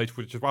of Hall H,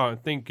 which is why I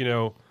think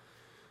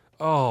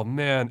oh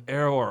man,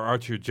 Arrow or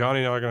Archer. Johnny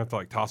and I are gonna have to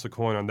like toss a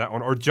coin on that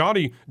one, or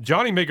Johnny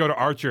may go to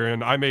Archer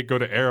and I may go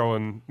to Arrow,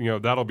 and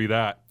that'll be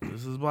that.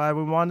 This is why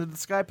we wanted to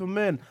Skype him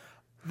in.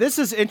 This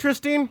is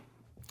interesting.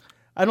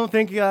 I don't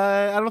think you're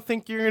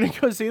gonna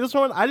go see this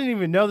one. I didn't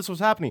even know this was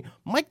happening.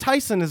 Mike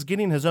Tyson is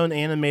getting his own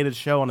animated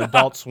show on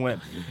Adult Swim.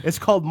 It's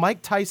called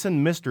Mike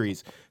Tyson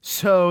Mysteries.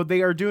 So are they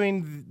just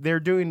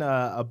doing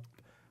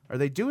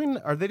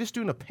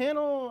a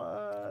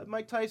panel?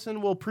 Mike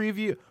Tyson will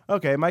preview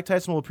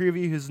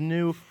his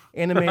new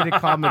animated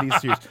comedy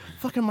series.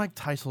 Fucking Mike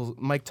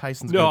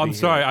Tyson's. No, I'm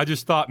sorry. I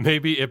just thought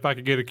maybe if I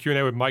could get a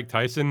Q&A with Mike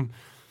Tyson.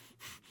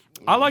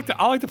 I like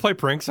to play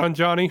pranks on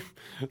Johnny,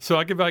 so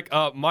I could be like,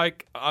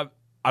 Mike,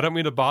 I don't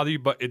mean to bother you,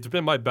 but it's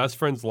been my best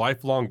friend's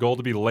lifelong goal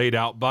to be laid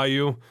out by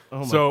you.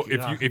 Oh so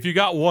God. if you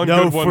got one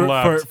good one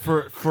left,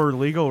 for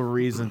legal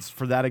reasons,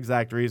 for that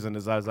exact reason,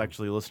 is I was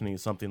actually listening to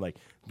something like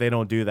they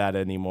don't do that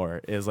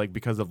anymore. Is like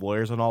because of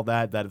lawyers and all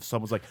that. That if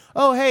someone's like,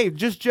 oh hey,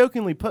 just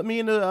jokingly put me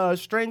into a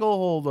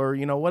stranglehold or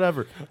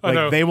whatever,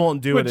 like they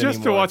won't do it anymore. But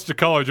just to watch the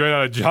color drain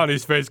out of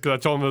Johnny's face because I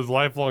told him his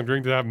lifelong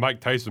dream to have Mike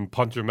Tyson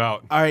punch him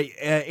out. All right,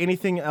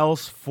 anything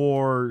else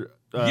for?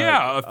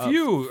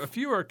 A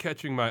few are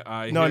catching my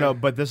eye. No,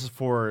 but this is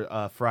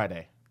for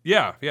Friday.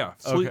 Yeah.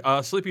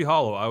 Okay. Sleepy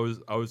Hollow.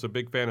 I was a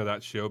big fan of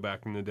that show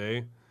back in the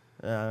day.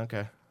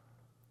 Okay.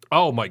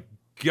 Oh my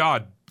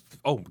God.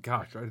 Oh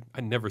gosh,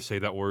 I never say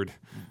that word.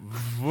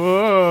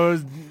 Whoa,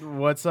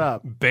 what's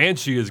up?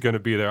 Banshee is going to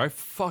be there. I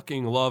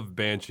fucking love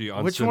Banshee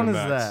on Which Cinemax. one is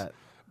that?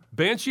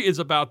 Banshee is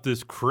about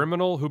this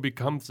criminal who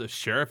becomes a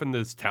sheriff in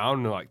this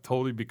town and like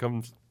totally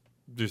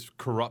just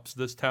corrupts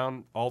this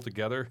town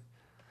altogether.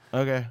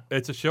 Okay.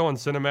 It's a show on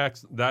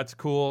Cinemax. That's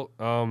cool.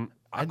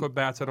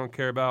 Aquabats I don't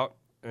care about,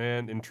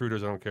 and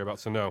Intruders I don't care about,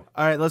 so no.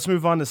 All right, let's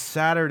move on to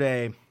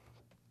Saturday.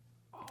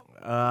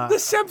 The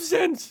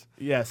Simpsons!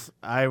 Yes,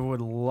 I would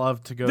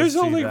love to go There's see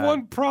only that.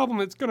 one problem.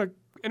 It's going to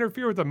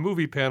interfere with the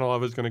movie panel I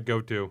was going to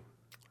go to.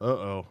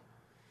 Uh-oh.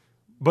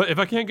 But if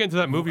I can't get into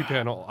that movie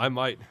panel, I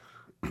might.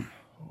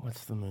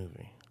 What's the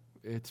movie?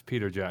 It's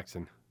Peter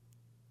Jackson.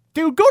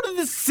 Dude, go to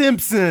The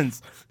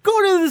Simpsons! Go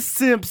to The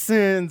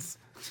Simpsons!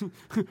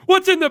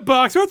 What's in the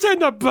box? What's in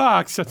the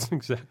box? That's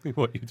exactly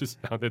what you just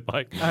sounded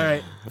like. All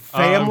right,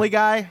 Family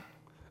Guy.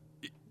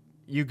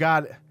 You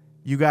got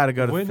to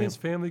go to. When is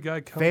Family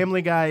Guy coming?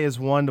 Family Guy is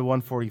 1 to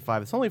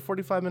 1:45. It's only a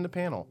 45-minute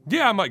panel.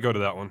 Yeah, I might go to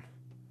that one.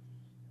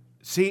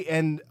 See,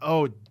 and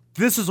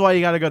this is why you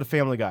got to go to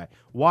Family Guy.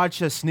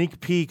 Watch a sneak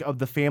peek of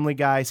the Family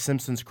Guy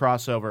Simpsons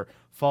crossover,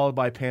 followed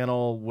by a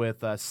panel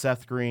with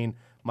Seth Green,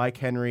 Mike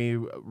Henry,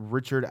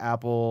 Richard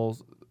Apple,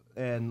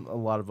 and a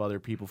lot of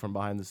other people from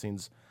behind the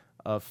scenes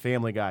of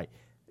Family Guy.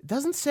 It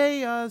doesn't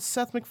say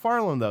Seth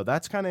MacFarlane, though.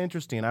 That's kind of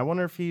interesting. I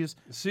wonder if he's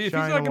See, if he's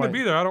not going to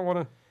be there, I don't want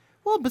to...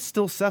 Well, but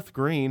still Seth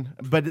Green.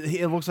 But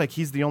it looks like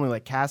he's the only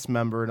cast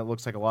member, and it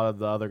looks like a lot of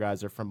the other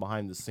guys are from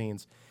behind the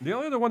scenes. The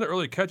only other one that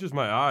really catches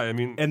my eye,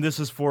 And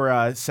this is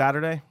for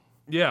Saturday?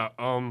 Yeah,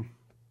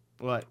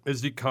 What?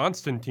 is the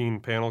Constantine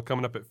panel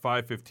coming up at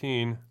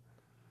 5:15.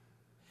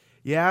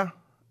 Yeah.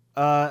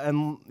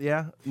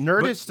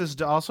 Nerdist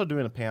is also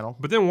doing a panel.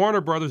 But then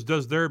Warner Brothers and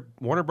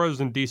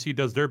DC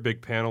does their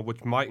big panel,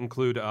 which might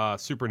include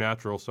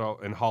Supernatural,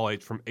 and Hall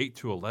H from 8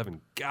 to 11.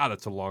 God,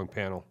 that's a long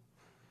panel.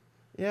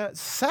 Yeah,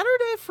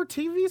 Saturday for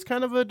TV is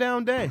kind of a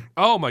down day.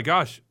 Oh my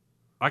gosh,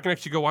 I can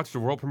actually go watch the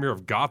world premiere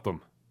of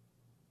Gotham.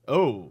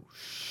 Oh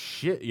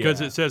shit! Yeah,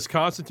 Because it says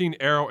Constantine,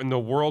 Arrow, and the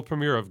world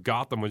premiere of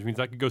Gotham, which means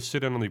I could go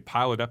sit in on the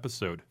pilot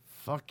episode.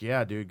 Fuck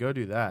yeah, dude. Go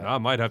do that. I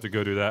might have to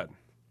go do that.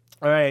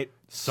 All right.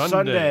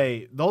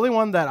 Sunday. The only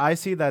one that I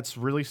see that's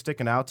really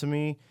sticking out to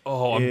me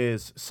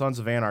is Sons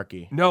of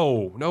Anarchy.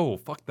 No,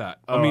 fuck that.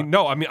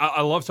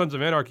 I love Sons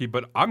of Anarchy,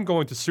 but I'm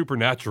going to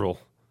Supernatural.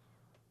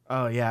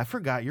 Oh, yeah. I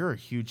forgot. You're a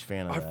huge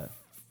fan of that.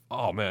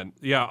 Oh, man.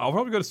 Yeah, I'll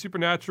probably go to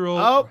Supernatural.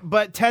 Oh,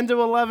 but 10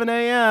 to 11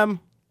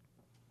 a.m.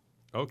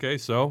 Okay,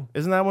 so.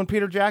 Isn't that when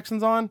Peter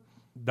Jackson's on?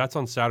 That's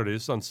on Saturday.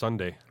 This is on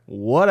Sunday.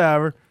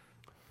 Whatever.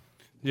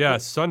 Yeah,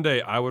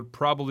 Sunday, I would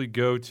probably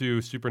go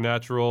to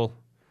Supernatural.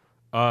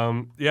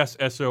 Yes,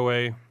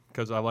 SOA,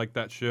 because I like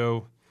that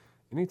show.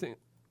 Anything.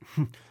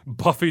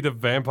 Buffy the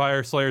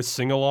Vampire Slayer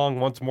sing-along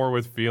once more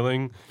with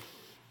feeling.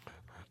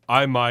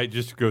 I might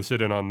just go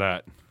sit in on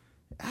that.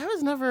 I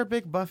was never a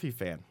big Buffy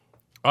fan.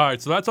 All right,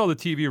 so that's all the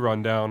TV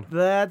rundown.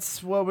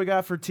 That's what we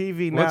got for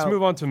TV now. Let's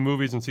move on to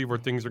movies and see where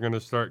things are going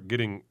to start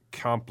getting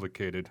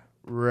complicated.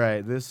 Right,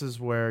 this is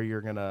where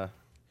you're going to...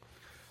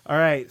 All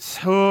right,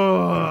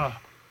 so...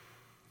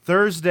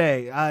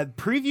 Thursday,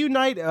 preview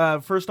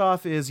night, first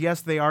off is,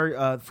 yes, they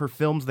are, for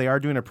films, they are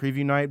doing a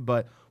preview night,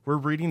 but we're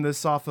reading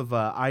this off of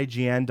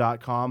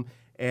IGN.com,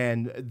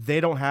 and they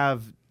don't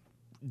have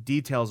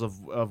details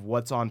of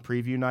what's on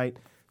preview night,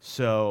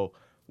 so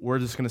we're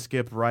just going to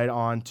skip right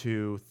on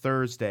to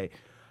Thursday.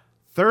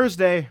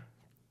 Thursday,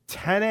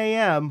 10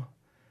 a.m.,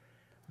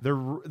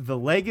 the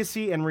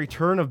Legacy and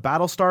Return of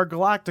Battlestar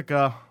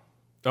Galactica.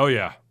 Oh,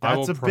 yeah.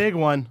 That's a big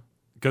one.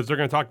 Because they're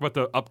going to talk about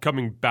the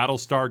upcoming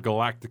Battlestar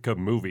Galactica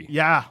movie.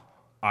 Yeah.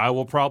 I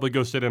will probably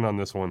go sit in on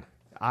this one.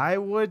 I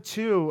would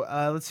too.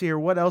 Let's see here.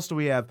 What else do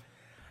we have?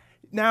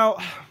 Now,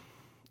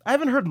 I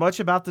haven't heard much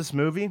about this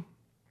movie,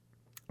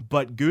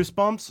 but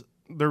Goosebumps,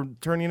 they're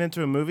turning it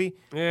into a movie.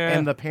 Yeah.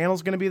 And the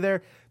panel's going to be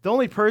there. The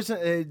only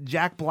person,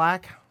 Jack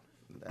Black,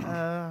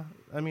 I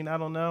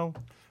don't know.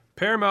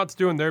 Paramount's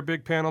doing their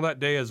big panel that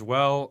day as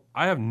well.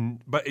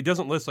 But it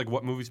doesn't list like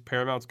what movies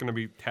Paramount's going to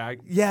be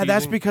tagged. Yeah,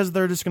 that's because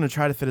they're just going to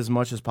try to fit as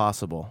much as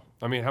possible.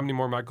 I mean, how many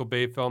more Michael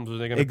Bay films are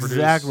they going to produce?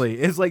 Exactly.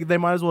 It's like they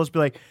might as well just be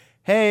like,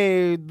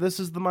 "Hey, this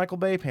is the Michael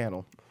Bay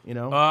panel." You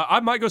know.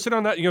 I might go sit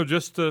on that.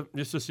 Just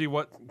to see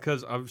what,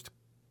 because I was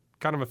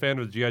kind of a fan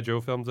of the G.I.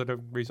 Joe films that have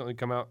recently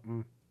come out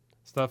and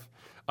stuff.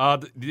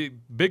 The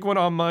big one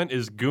on mine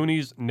is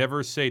Goonies: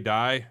 Never Say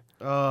Die.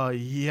 Oh,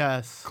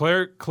 yes.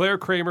 Claire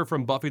Kramer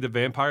from Buffy the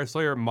Vampire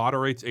Slayer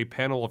moderates a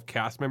panel of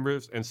cast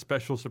members and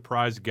special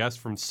surprise guests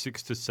from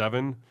 6 to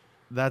 7.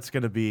 That's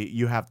going to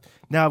be,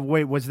 now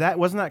wait, wasn't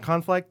that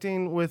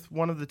conflicting with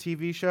one of the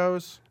TV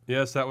shows?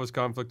 Yes, that was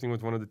conflicting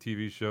with one of the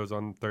TV shows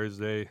on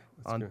Thursday.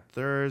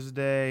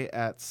 Thursday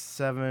at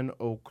 7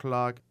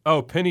 o'clock.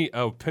 Penny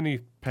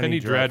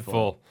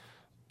Dreadful.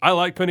 I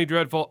like Penny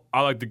Dreadful. I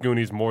like the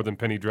Goonies more than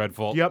Penny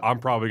Dreadful. Yep. I'm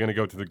probably going to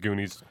go to the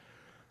Goonies.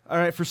 All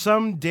right, for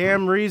some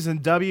damn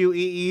reason,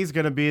 WEE is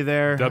going to be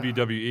there.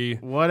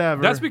 WWE.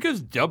 Whatever. That's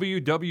because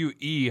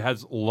WWE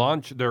has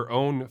launched their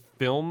own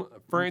film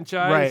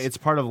franchise. Right, it's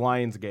part of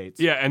Lionsgate.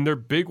 Yeah, and their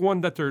big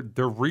one that they're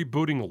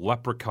rebooting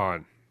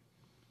Leprechaun.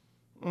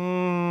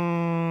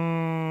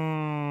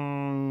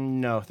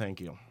 No, thank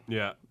you.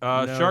 Yeah.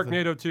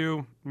 Sharknado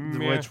 2.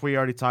 Which we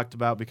already talked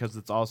about because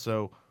it's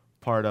also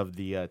part of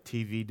the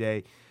TV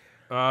day.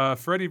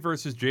 Freddy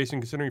versus Jason,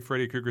 considering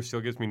Freddy Krueger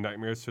still gives me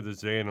nightmares to this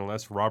day, and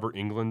unless Robert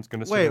Englund's going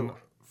to sit in.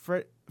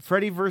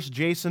 Freddy versus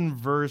Jason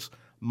versus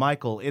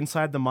Michael,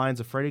 inside the minds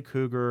of Freddy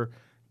Krueger,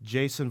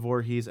 Jason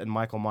Voorhees, and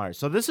Michael Myers.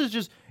 So this is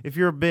just if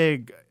you're a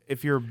big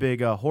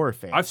horror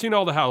fan. I've seen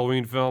all the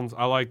Halloween films.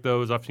 I like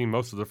those. I've seen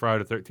most of the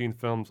Friday the 13th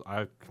films.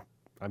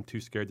 I'm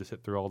too scared to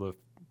sit through all the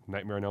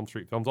Nightmare on Elm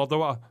Street films,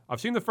 although I've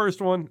seen the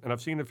first one, and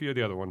I've seen a few of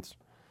the other ones.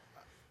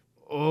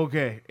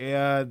 Okay.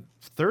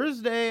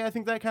 Thursday, I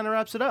think that kind of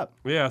wraps it up.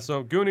 Yeah,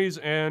 so Goonies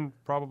and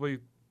probably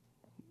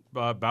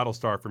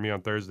Battlestar for me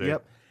on Thursday.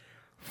 Yep.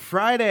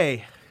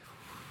 Friday,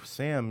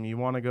 Sam, you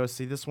want to go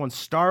see this one?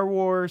 Star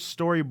Wars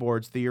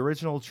Storyboards, the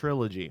original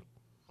trilogy.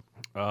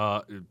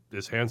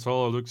 Is Han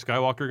Solo or Luke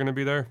Skywalker going to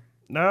be there?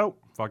 No.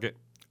 Fuck it.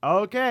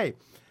 Okay.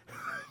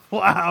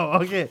 Wow.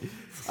 Okay.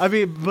 I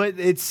mean, but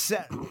it's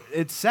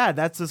sad.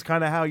 That's just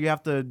kind of how you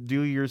have to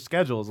do your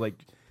schedules. Like,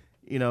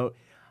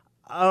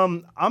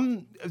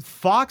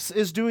 Fox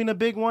is doing a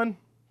big one,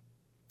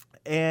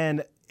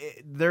 and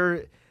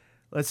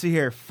let's see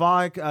here,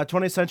 Fox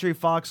 20th Century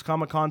Fox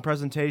Comic-Con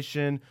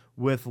presentation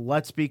with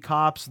Let's Be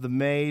Cops, The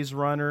Maze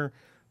Runner,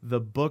 The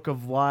Book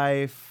of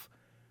Life.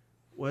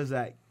 What is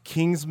that?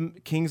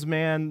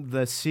 Kingsman,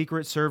 The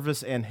Secret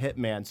Service, and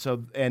Hitman.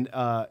 So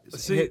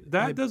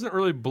that doesn't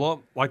really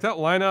blow like that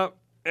lineup.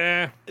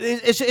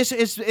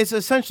 It's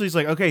essentially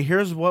like, okay,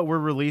 here's what we're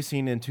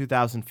releasing in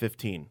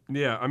 2015.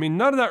 Yeah, I mean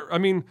none of that. I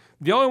mean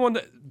the only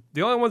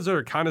ones that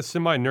are kind of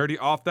semi nerdy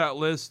off that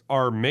list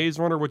are Maze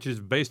Runner, which is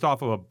based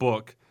off of a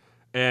book,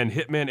 and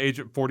Hitman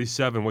Agent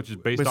 47, which is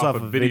based off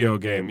a video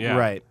game. Yeah,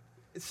 right.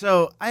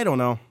 So I don't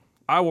know.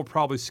 I will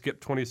probably skip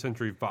 20th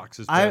Century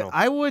Fox's channel.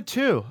 I would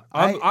too.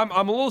 I'm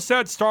a little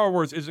sad Star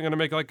Wars isn't going to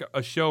make like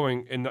a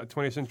showing in the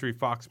 20th Century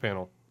Fox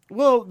panel.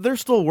 Well, they're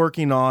still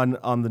working on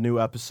the new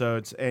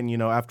episodes, and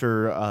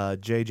after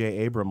J.J.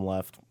 Abrams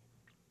left,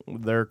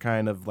 They're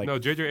kind of like No,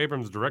 J.J.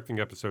 Abrams directing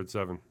episode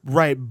 7.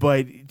 right,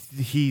 but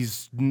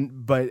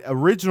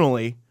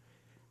originally,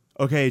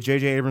 okay,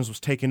 J.J. Abrams was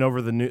taking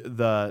over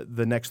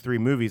the next 3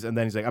 movies, and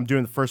then he's like, I'm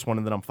doing the first one,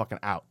 and then I'm fucking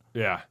out.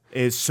 Yeah.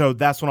 So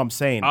that's what I'm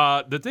saying.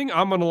 The thing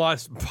I'm going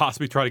to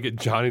possibly try to get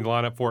Johnny to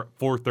line up for at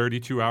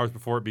 4:30, 2 hours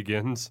before it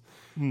begins,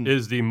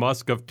 is the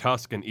Musk of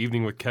Tusk, an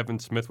evening with Kevin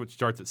Smith, which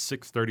starts at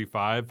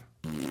 6:35.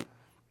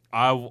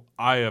 I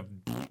have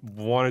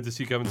wanted to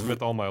see Kevin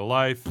Smith all my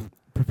life.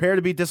 Prepare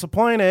to be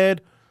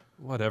disappointed.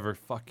 Whatever,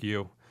 fuck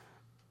you.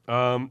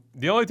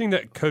 The only thing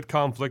that could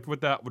conflict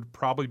with that would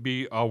probably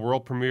be a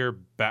world premiere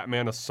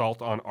Batman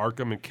Assault on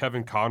Arkham, and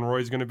Kevin Conroy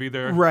is going to be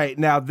there. Right.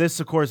 Now, this,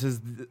 of course, is,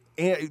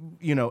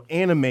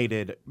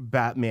 animated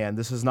Batman.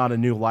 This is not a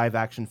new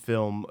live-action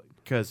film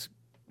because,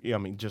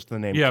 just the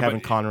name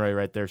Kevin Conroy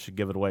right there should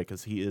give it away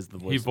because he is the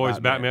voice He of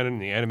voiced Batman in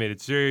the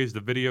animated series,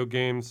 the video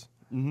games.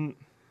 Mm-hmm.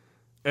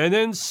 And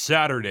then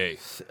Saturday.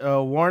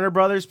 Warner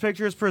Brothers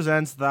Pictures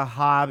presents The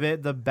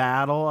Hobbit, The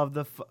Battle of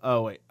the...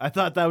 oh, wait. I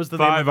thought that was the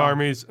name Five of the...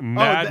 Armies,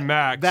 Mad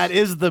Max. That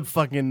is the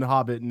fucking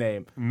Hobbit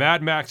name.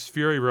 Mad Max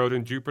Fury Road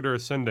and Jupiter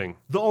Ascending.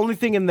 The only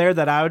thing in there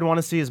that I would want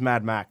to see is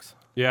Mad Max.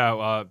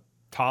 Yeah,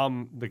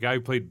 Tom, the guy who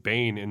played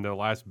Bane in the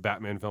last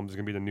Batman film, is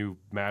going to be the new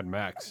Mad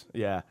Max.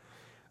 Yeah.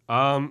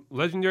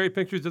 Legendary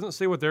Pictures doesn't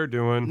say what they're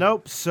doing.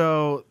 Nope.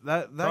 So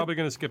that probably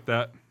going to skip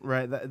that.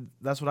 Right.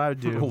 That's what I would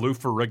do. Lou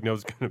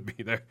Ferrigno's going to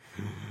be there.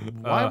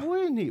 Why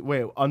wouldn't he?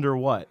 Wait, under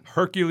what?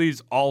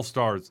 Hercules All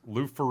Stars.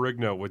 Lou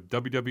Ferrigno with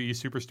WWE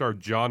superstar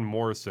John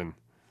Morrison.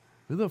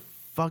 Who the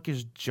fuck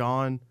is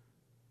John?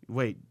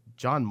 Wait,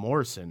 John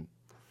Morrison.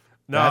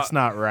 No, that's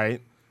not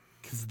right.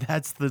 Because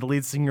that's the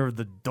lead singer of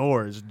The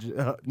Doors.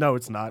 No,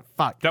 it's not.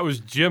 Fuck. That was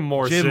Jim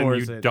Morrison,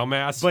 you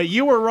dumbass. But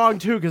you were wrong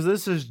too, because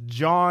this is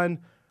John.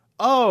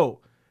 Oh,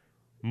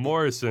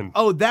 Morrison.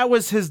 Oh, that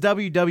was his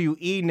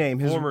WWE name.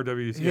 Former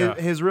WWE. Yeah.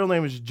 His real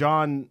name is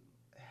John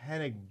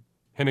Hennigan.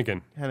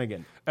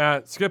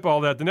 Skip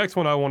all that. The next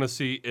one I want to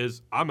see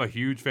is, I'm a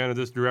huge fan of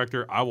this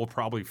director. I will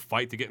probably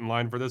fight to get in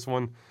line for this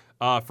one.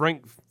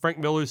 Frank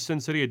Miller's Sin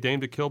City, A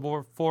Dame to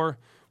Kill For,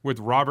 with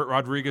Robert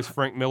Rodriguez,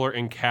 Frank Miller,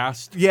 and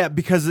cast. Yeah,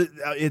 because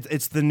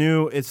it's the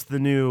new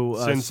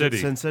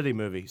Sin City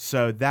movie.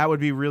 So that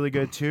would be really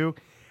good too.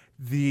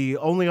 The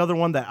only other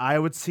one that I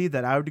would see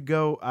that I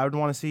would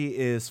want to see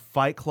is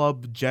Fight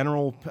Club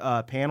General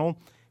Panel.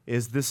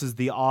 This is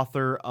the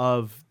author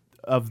of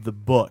the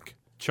book,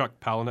 Chuck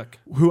Palahniuk,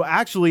 who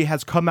actually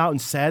has come out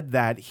and said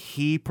that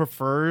he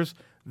prefers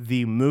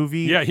the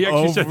movie. Yeah, he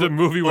actually said the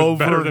movie was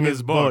better than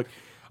his book.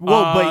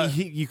 Well, but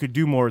you could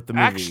do more with the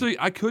movie. Actually,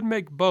 I could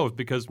make both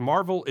because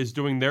Marvel is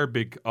doing their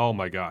big. Oh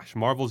my gosh,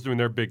 Marvel's doing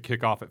their big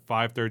kickoff at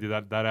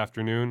 5:30 that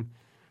afternoon,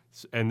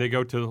 and they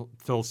go till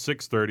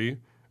 6:30.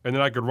 And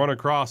then I could run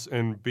across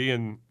and be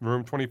in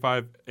room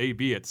 25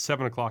 AB at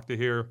 7 o'clock to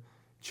hear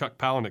Chuck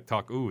Palahniuk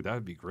talk. Ooh, that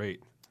would be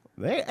great.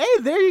 Hey,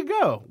 there you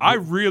go. I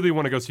really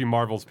want to go see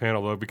Marvel's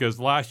panel, though,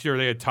 because last year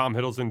they had Tom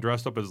Hiddleston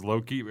dressed up as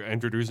Loki,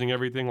 introducing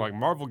everything. Like,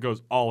 Marvel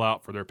goes all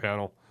out for their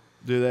panel.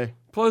 Do they?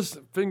 Plus,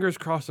 fingers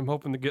crossed, I'm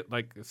hoping to get,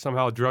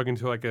 somehow drug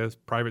into, a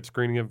private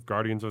screening of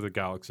Guardians of the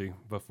Galaxy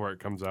before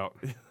it comes out.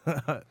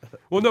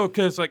 Well, no,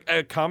 because,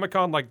 at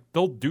Comic-Con,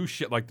 they'll do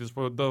shit like this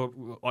where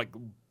they'll,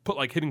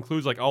 put hidden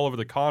clues all over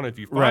the con. If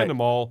you find them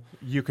all,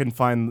 you can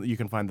find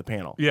the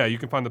panel. Yeah, you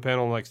can find the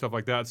panel and stuff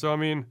like that. So I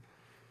mean,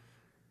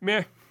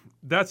 meh.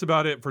 That's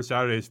about it for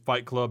Saturday's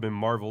Fight Club and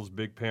Marvel's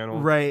big panel.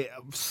 Right.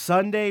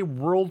 Sunday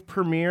world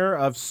premiere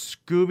of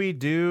Scooby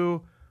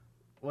Doo.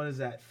 What is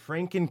that?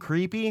 Franken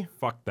Creepy?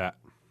 Fuck that.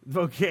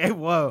 Okay.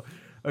 Whoa.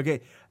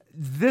 Okay.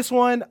 This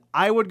one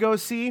I would go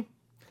see.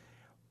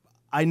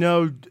 I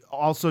know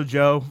also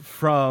Joe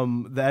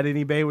from the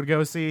Editing Bay would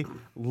go see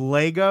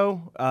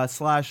Lego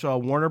 /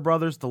 Warner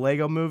Brothers, the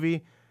Lego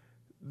movie.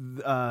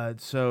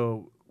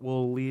 So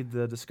we'll lead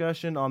the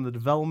discussion on the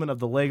development of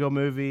the Lego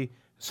movie.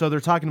 So they're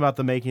talking about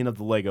the making of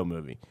the Lego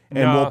movie.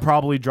 And we'll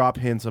probably drop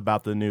hints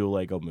about the new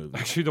Lego movie.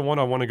 Actually, the one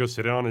I want to go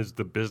sit in on is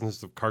The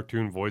Business of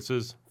Cartoon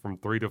Voices from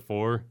 3 to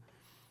 4.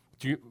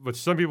 But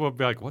some people would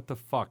be like, what the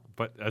fuck?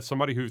 But as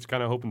somebody who's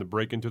kind of hoping to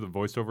break into the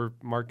voiceover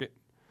market,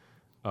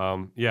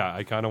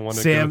 I kind of want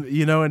to. Sam,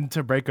 and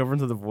to break over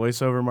into the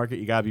voiceover market,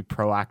 you gotta be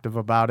proactive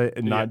about it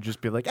and not just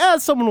be like,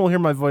 someone will hear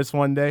my voice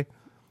one day.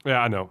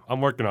 Yeah, I know.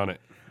 I'm working on it.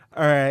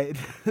 All right.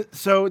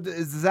 So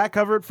does that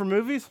cover it for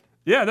movies?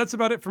 Yeah, that's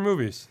about it for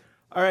movies.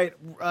 All right.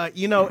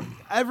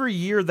 Every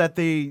year that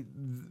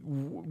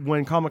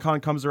when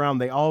Comic-Con comes around,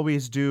 they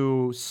always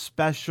do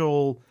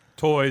special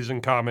toys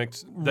and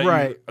comics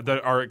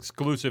that are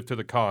exclusive to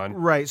the con.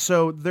 Right.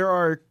 So there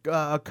are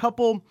a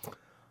couple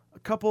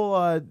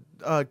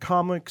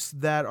comics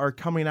that are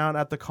coming out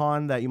at the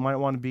con that you might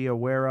want to be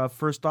aware of.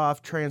 First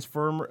off,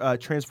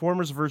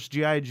 Transformers vs.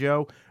 G.I.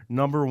 Joe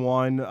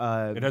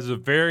 #1. It has a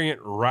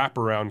variant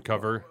wraparound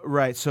cover.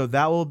 Right, so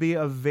that will be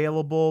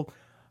available.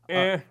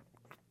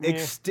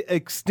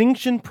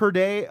 Extinction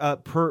Parade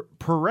War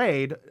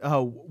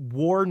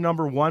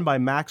 #1 by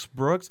Max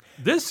Brooks.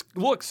 This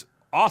looks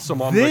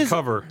awesome on the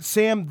cover.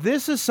 Sam,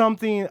 this is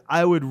something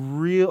I would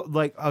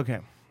Okay.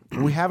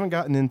 we haven't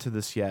gotten into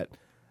this yet.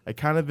 I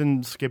kind of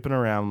been skipping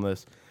around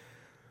this.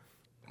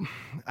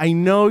 I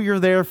know you're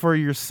there for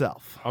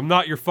yourself. I'm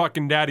not your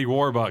fucking daddy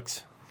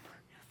Warbucks.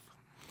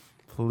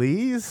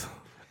 Please?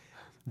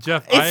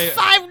 Jeff, It's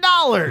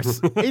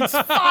 $5. It's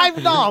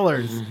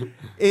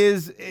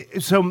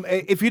 $5. So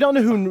if you don't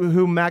know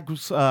who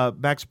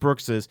Max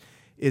Brooks is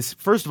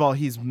first of all,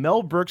 he's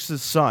Mel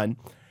Brooks' son.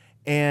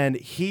 And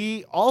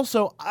he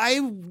also,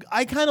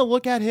 I kind of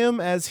look at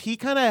him as he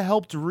kind of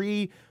helped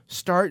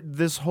restart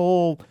this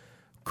whole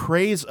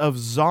craze of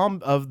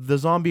the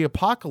zombie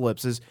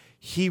apocalypse. Is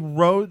he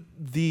wrote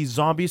the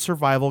Zombie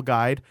Survival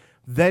Guide,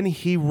 then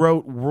he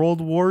wrote World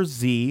War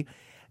Z,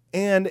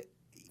 and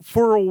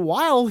for a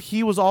while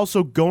he was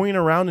also going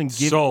around and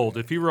giving... Sold.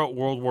 If he wrote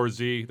World War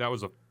Z, that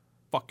was a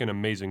fucking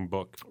amazing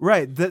book.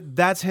 Right,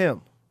 that's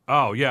him.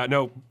 Oh, yeah,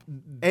 no.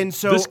 And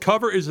so... This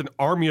cover is an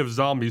army of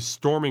zombies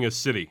storming a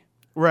city.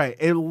 Right.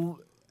 That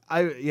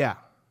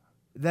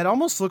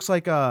almost looks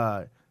like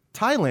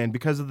Thailand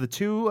because of the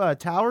two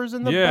towers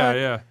in the back.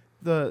 Yeah.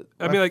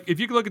 I mean, like, if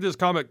you look at this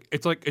comic,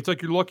 it's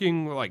like you're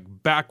looking like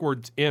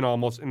backwards in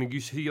almost, and you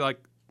see like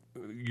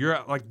you're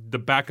at like the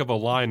back of a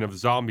line of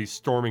zombies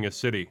storming a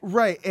city.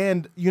 Right,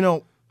 and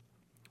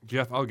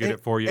Jeff, I'll get it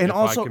for you. And if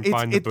also, I can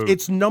find the boot.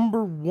 it's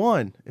number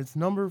one. It's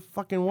number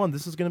fucking one.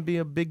 This is going to be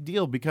a big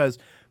deal because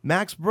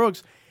Max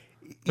Brooks.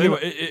 Anyway,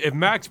 if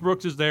Max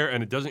Brooks is there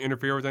and it doesn't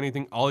interfere with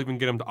anything, I'll even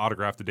get him to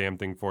autograph the damn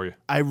thing for you.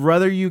 I'd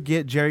rather you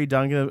get Jerry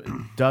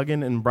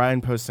Duggan and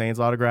Brian Posehn's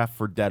autograph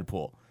for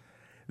Deadpool.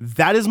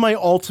 That is my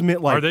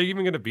ultimate. Like, are they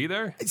even going to be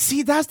there?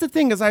 See, that's the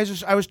thing. Is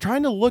I was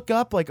trying to look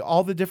up like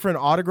all the different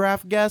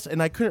autograph guests,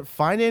 and I couldn't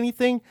find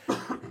anything.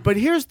 But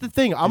here's the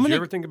thing. Did you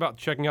ever think about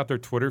checking out their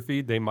Twitter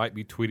feed? They might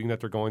be tweeting that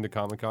they're going to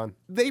Comic-Con.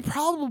 They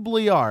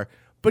probably are.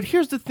 But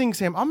here's the thing,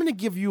 Sam. I'm going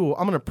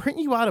to print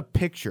you out a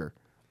picture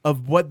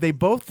of what they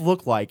both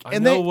look like. I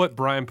know what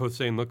Brian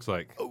Posehn looks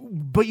like.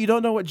 But you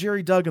don't know what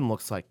Jerry Duggan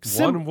looks like.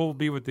 One will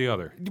be with the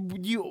other.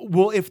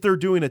 Well, if they're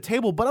doing a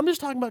table. But I'm just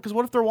talking about because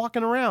what if they're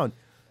walking around?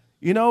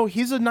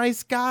 He's a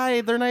nice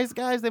guy. They're nice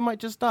guys. They might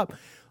just stop.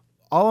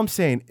 All I'm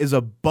saying is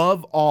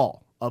above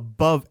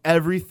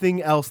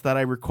everything else that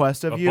I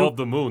request of you. Above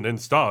the moon and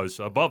stars,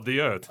 above the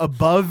earth.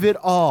 Above it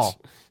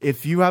all,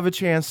 if you have a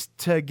chance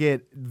to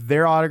get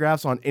their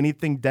autographs on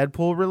anything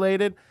Deadpool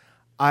related,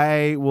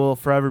 I will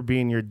forever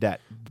be in your debt.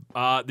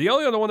 The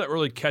only other one that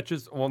really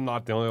catches, well,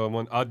 not the only other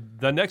one.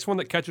 The next one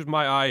that catches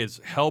my eye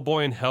is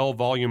Hellboy in Hell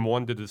Volume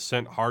 1 to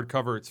Descent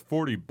hardcover. It's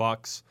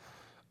 $40.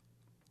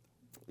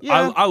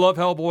 Yeah. I love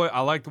Hellboy. I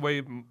like the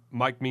way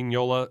Mike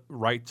Mignola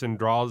writes and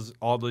draws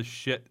all this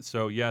shit.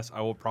 So yes, I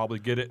will probably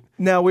get it.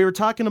 Now we were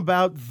talking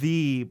about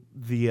the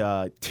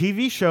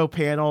TV show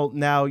panel.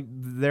 Now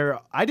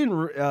I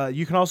didn't.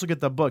 You can also get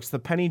the books, the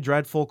Penny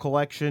Dreadful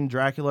collection,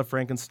 Dracula,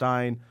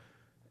 Frankenstein,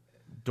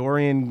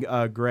 Dorian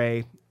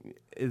Gray.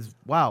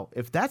 Wow,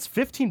 if that's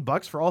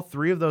 $15 for all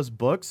three of those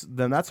books,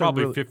 then that's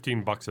probably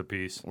 $15 a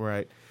piece.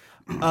 Right.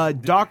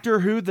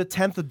 Doctor Who, the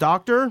 10th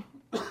Doctor.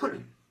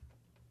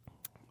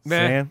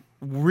 Man,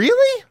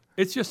 really?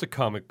 It's just a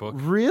comic book.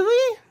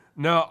 Really?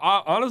 No,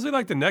 honestly,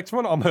 like the next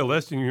one on my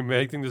list, and you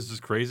may think this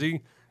is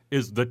crazy,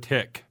 is The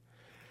Tick.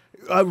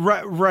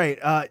 Right.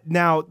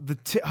 Now,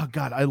 oh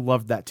God, I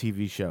loved that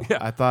TV show. Yeah.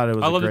 I thought it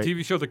was. I love the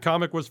TV show. The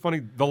comic was funny.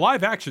 The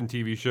live action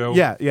TV show.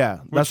 Yeah. Which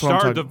That's what I'm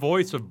starred talking. the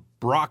voice of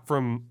Brock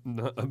from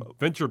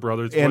Venture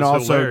Brothers, and was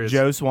also hilarious.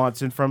 Joe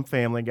Swanson from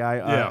Family Guy.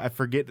 Yeah. I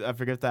forget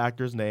the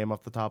actor's name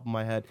off the top of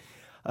my head.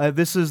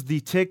 This is the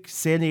Tick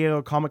San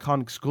Diego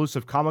Comic-Con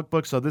exclusive comic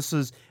book. So this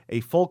is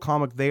a full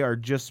comic they are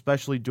just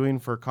specially doing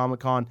for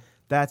Comic-Con.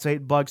 That's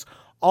 $8.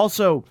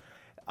 Also,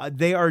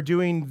 they are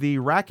doing the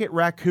Rocket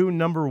Raccoon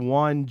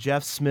 #1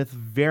 Jeff Smith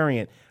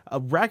variant.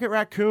 Rocket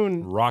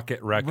Raccoon.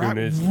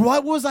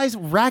 What was I?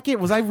 Racket?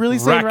 Was I really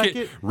saying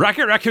Racket?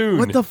 Rocket Raccoon.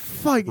 What the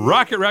fuck?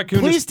 Rocket Raccoon.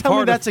 Please tell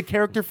me that's a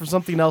character for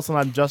something else and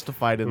I'm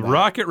justified in that.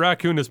 Rocket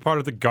Raccoon is part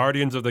of the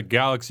Guardians of the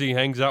Galaxy,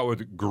 hangs out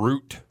with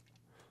Groot.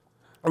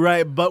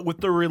 Right, but with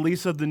the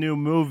release of the new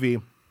movie,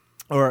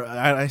 or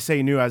I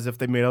say new as if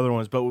they made other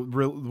ones, but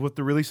with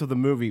the release of the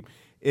movie,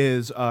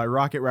 is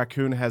Rocket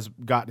Raccoon has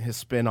gotten his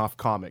spin-off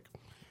comic.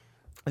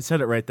 I said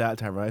it right that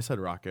time, right? I said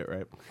Rocket,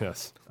 right?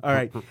 Yes. All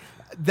right.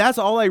 That's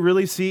all I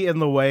really see in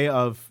the way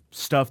of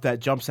stuff that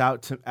jumps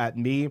out at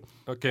me.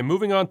 Okay,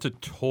 moving on to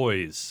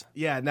toys.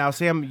 Yeah, now,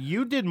 Sam,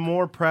 you did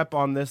more prep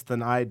on this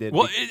than I did.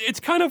 Well,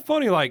 it's kind of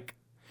funny, like,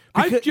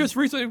 I've just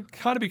recently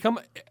kind of become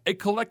a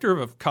collector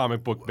of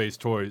comic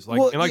book-based toys.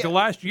 Like, in the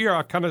last year,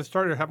 I kind of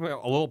started having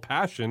a little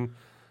passion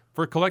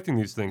for collecting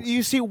these things.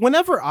 You see,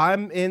 whenever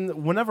I'm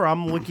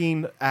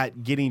looking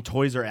at getting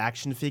toys or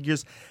action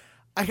figures,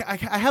 I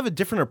have a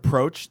different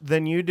approach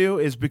than you do,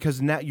 is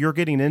because now you're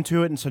getting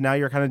into it, and so now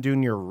you're kind of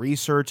doing your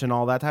research and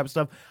all that type of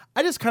stuff.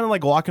 I just kind of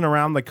like walking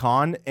around the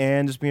con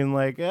and just being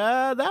like,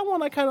 that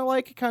one I kind of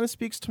like. It kind of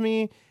speaks to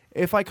me.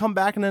 If I come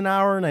back in an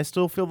hour and I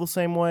still feel the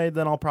same way,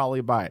 then I'll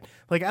probably buy it.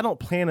 Like, I don't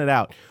plan it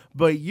out.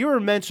 But you were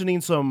mentioning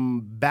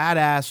some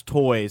badass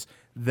toys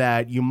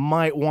that you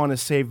might want to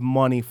save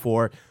money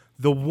for.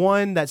 The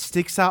one that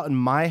sticks out in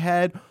my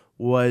head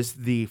was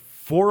the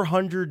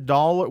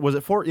 $400. Was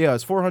it four? Yeah,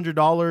 it's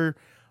 $400.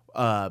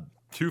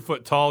 2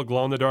 foot tall,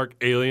 glow in the dark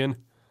alien.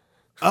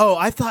 Oh,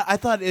 I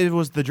thought it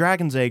was the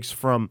dragon's eggs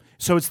from.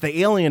 So it's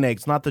the alien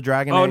eggs, not the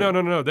dragon. Oh egg.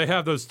 no, they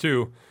have those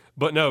too,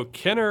 but no,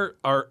 Kenner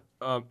are.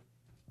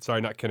 Sorry,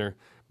 not Kenner,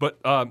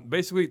 but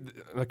basically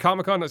the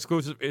Comic-Con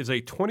exclusive is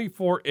a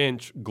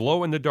 24-inch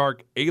glow in the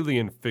dark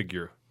alien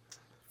figure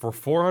for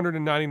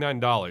 $499.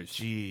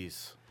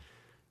 Jeez.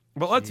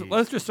 But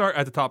let's just start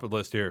at the top of the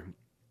list here.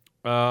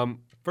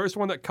 First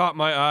one that caught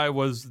my eye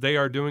was they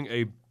are doing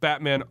a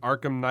Batman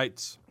Arkham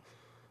Knights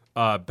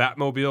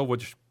Batmobile,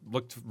 which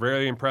looked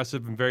very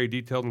impressive and very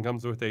detailed, and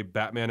comes with a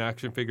Batman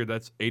action figure.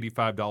 That's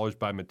 $85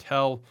 by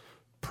Mattel.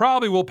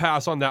 Probably will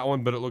pass on that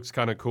one, but it looks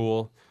kind of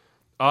cool.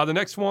 The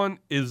next one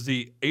is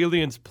the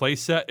Aliens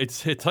playset.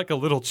 It's like a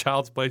little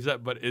child's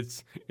playset, but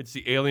it's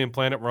the alien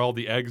planet where all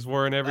the eggs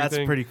were and everything.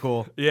 That's pretty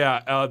cool.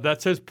 Yeah,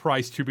 that says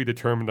price to be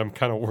determined. I'm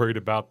kind of worried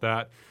about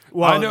that.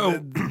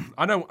 Well,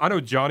 I know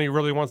Johnny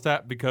really wants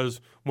that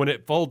because when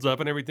it folds up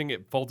and everything,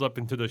 it folds up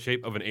into the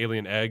shape of an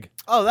alien egg.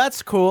 Oh,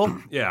 that's cool.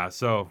 Yeah,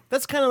 so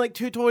That's kind of like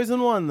 2 toys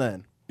in one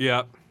then.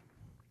 yeah.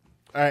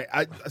 All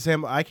right,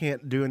 Sam, I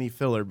can't do any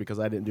filler because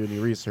I didn't do any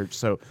research.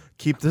 So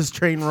keep this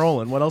train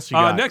rolling. What else you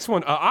got? Next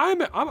one,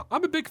 I'm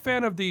a big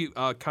fan of the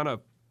kind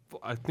of,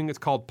 I think it's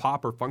called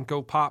Pop or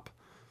Funko Pop.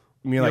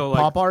 You mean like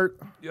pop art?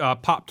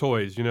 Pop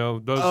toys,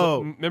 those.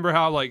 Oh. Remember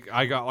how like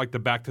I got like the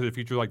Back to the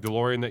Future like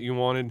DeLorean that you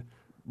wanted?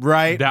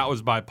 Right. That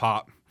was by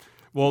Pop.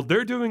 Well,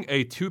 they're doing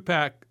a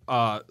 2-pack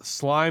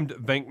Slimed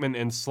Venkman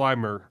and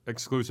Slimer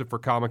exclusive for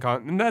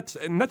Comic-Con, and that's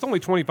only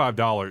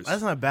 $25.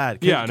 That's not bad.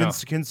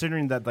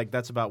 Considering that like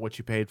that's about what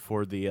you paid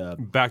for the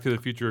Back to the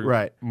Future,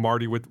 right?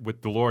 Marty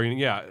with DeLorean,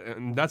 yeah,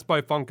 and that's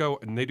by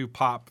Funko, and they do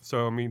Pop.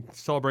 So I mean,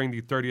 celebrating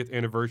the 30th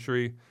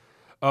anniversary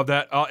of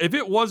that. If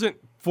it wasn't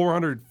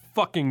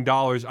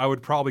 $400, I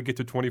would probably get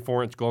to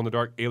 24-inch glow in the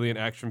dark alien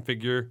action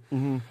figure.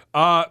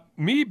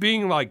 Mm-hmm. Me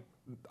being like,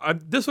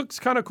 this looks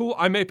kind of cool.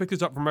 I may pick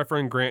this up for my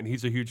friend Grant.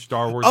 He's a huge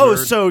Star Wars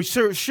nerd. So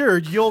sure,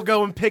 you'll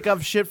go and pick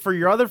up shit for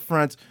your other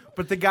friends,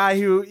 but the guy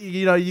who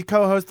you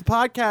co-host the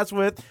podcast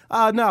with,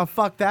 no,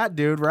 fuck that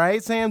dude,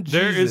 right, Sam?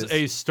 There Jesus. is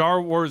a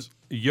Star Wars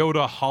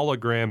Yoda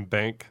hologram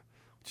bank,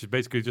 which is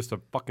basically just a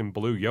fucking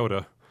blue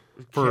Yoda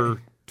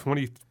for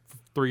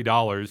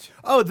 $23.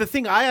 Oh, the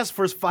thing I asked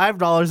for is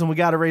 $5, and we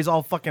got to raise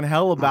all fucking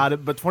hell about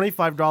it. But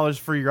 $25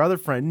 for your other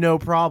friend, no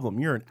problem.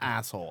 You're an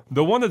asshole.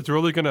 The one that's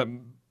really gonna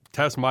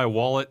test my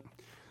wallet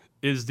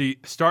is the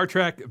Star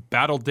Trek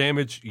Battle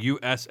Damage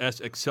USS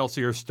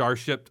Excelsior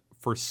Starship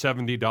for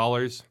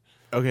 $70.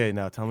 Okay,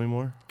 now tell me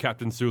more.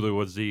 Captain Sulu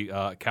was the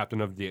captain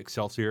of the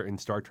Excelsior in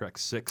Star Trek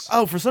 6.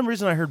 Oh, for some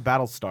reason I heard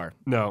Battlestar.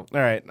 No. All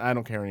right, I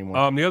don't care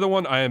anymore. The other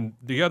one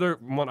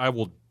I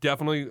will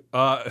definitely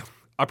I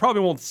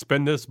probably won't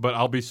spend this, but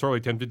I'll be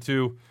sorely tempted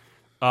to.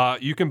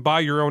 You can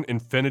buy your own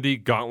Infinity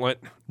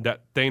Gauntlet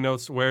that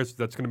Thanos wears.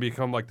 That's going to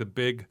become like the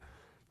big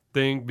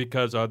thing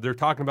because they're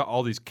talking about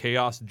all these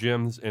Chaos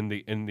gems in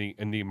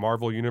the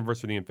Marvel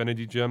universe or the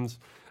Infinity gems,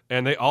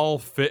 and they all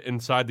fit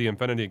inside the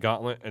Infinity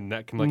Gauntlet, and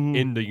that can like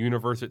end the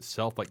universe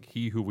itself. Like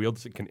he who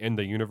wields it can end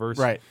the universe,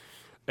 right?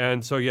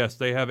 And so yes,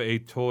 they have a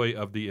toy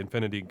of the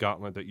Infinity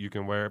Gauntlet that you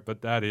can wear,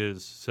 but that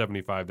is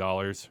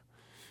 $75.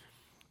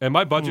 And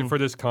my budget for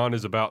this con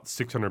is about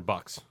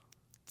 $600.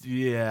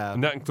 Yeah,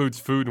 and that includes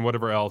food and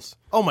whatever else.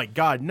 Oh my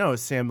God, no,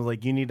 Sam!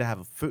 Like you need to have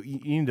a food. You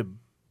need to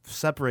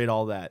separate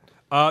all that.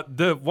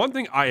 The one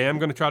thing I am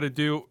going to try to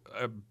do,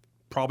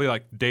 probably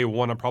like day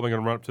one, I'm probably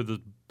going to run up to this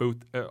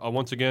booth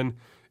once again,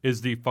 is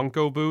the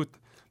Funko booth.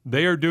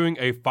 They are doing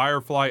a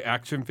Firefly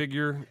action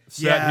figure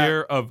set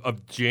here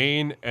of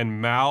Jane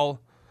and Mal.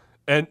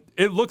 And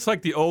it looks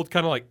like the old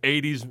kind of like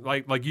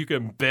 80s, like you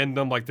can bend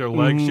them, like their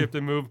legs shift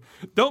and move.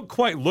 Don't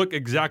quite look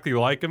exactly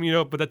like them,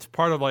 but that's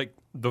part of like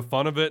the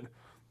fun of it.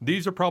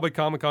 These are probably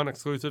Comic-Con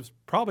exclusives.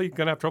 Probably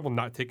going to have trouble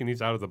not taking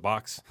these out of the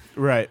box.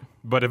 Right.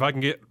 But if I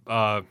can get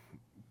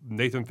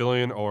Nathan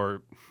Fillion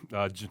or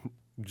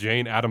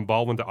Jane Adam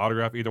Baldwin to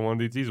autograph either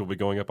one of these will be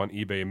going up on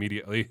eBay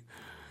immediately.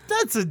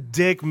 That's a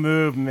dick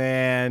move,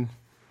 man.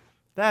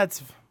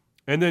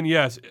 And then,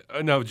 yes,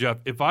 no, Jeff,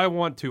 if I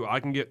want to, I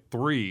can get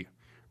 3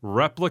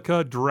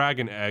 replica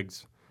dragon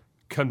eggs,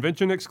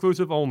 convention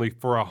exclusive only,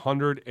 for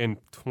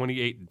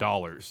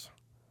 $128.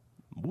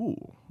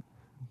 Ooh.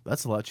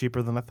 That's a lot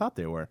cheaper than I thought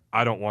they were.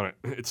 I don't want it.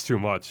 It's too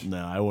much.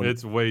 No, I wouldn't.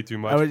 It's way too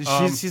much.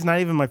 She's not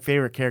even my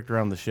favorite character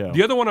on the show.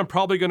 The other one I'm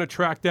probably going to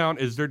track down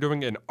is they're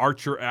doing an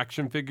Archer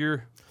action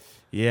figure.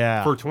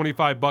 Yeah. For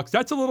 $25.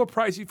 That's a little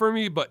pricey for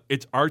me, but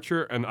it's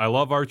Archer, and I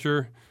love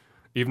Archer,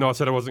 even though I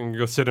said I wasn't going to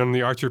go sit on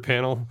the Archer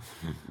panel.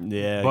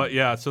 Yeah. But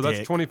yeah, so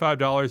that's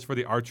 $25 for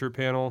the Archer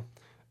panel.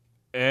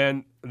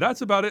 And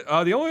that's about it.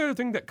 The only other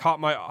thing that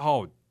caught my...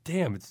 Oh,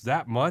 damn, it's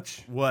that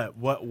much? What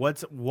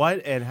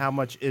and how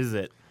much is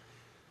it?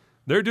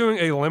 They're doing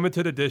a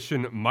limited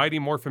edition Mighty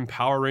Morphin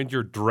Power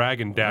Ranger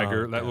Dragon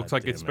Dagger that looks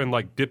like it's been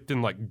like dipped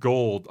in like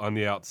gold on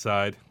the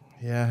outside.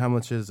 Yeah, how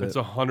much is it? It's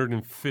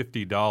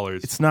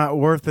 $150. It's not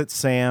worth it,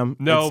 Sam.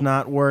 No. It's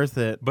not worth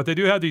it. But they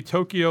do have the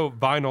Tokyo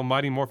Vinyl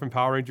Mighty Morphin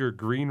Power Ranger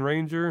Green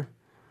Ranger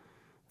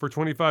for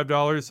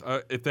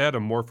 $25. If they had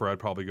a Morpher, I'd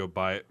probably go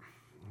buy it.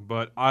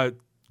 But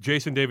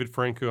Jason David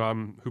Frank,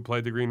 who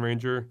played the Green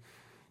Ranger,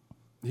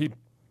 he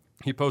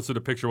posted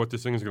a picture of what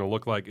this thing is going to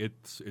look like.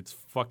 It's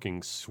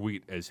fucking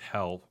sweet as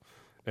hell.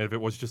 And if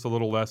it was just a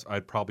little less,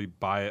 I'd probably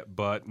buy it.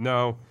 But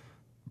no,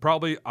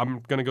 probably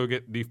I'm going to go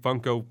get the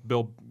Funko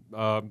Bill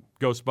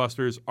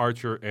Ghostbusters,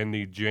 Archer, and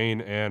the Jane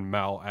and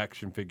Mal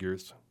action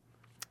figures.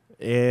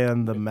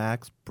 And the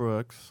Max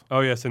Brooks.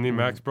 Oh, yes, and the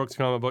Max Brooks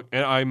comic book.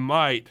 And I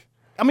might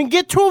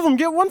get 2 of them.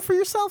 Get one for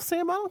yourself,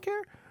 Sam. I don't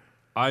care.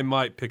 I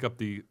might pick up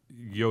the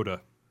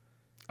Yoda.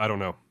 I don't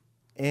know.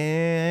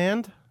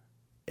 And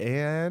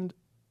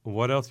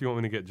what else you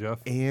want me to get, Jeff?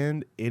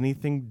 And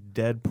anything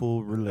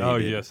Deadpool related. Oh,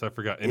 yes, I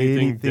forgot.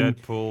 Anything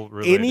Deadpool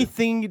related.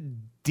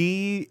 Anything.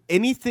 Let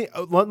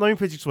me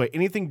put it this way.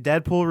 Anything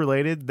Deadpool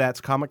related that's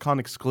Comic-Con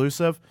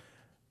exclusive,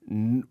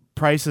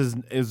 price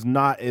is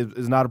not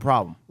a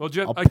problem. Well,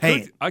 Jeff, I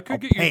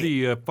could get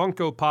you the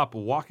Funko Pop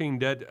Walking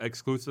Dead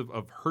exclusive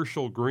of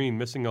Herschel Green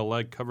missing a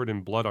leg covered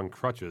in blood on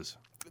crutches.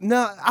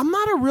 No, I'm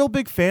not a real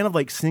big fan of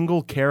like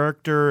single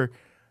character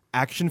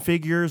action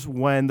figures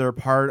when they're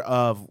part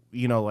of,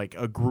 like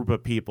a group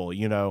of people,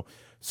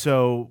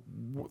 So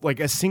like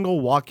a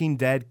single Walking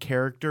Dead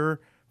character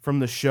from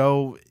the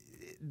show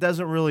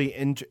doesn't really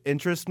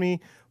interest me.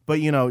 But,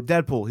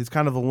 Deadpool, he's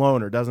kind of a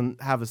loner,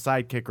 doesn't have a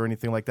sidekick or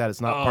anything like that. It's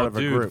not part of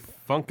a group.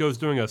 Funko's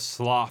doing a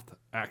sloth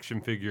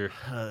action figure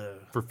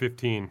for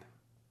 $15.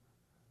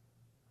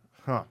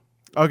 Huh.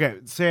 Okay,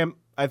 Sam,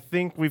 I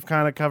think we've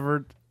kind of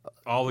covered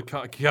all the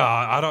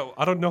God,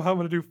 I don't know how I'm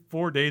going to do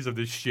 4 days of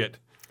this shit.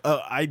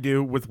 I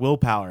do with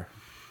willpower.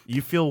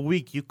 You feel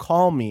weak, you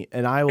call me,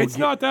 and I will. It's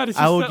not that. It's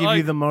just I will that, give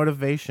you the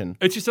motivation.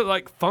 It's just that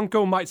like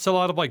Funko might sell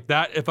out of like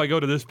that if I go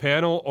to this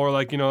panel, or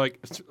like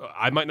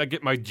I might not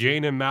get my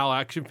Jane and Mal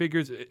action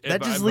figures.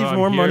 That just leaves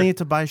more money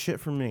to buy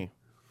shit from me.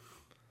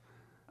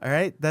 All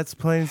right, that's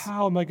plain.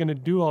 How am I going to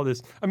do all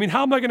this? I mean,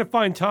 how am I going to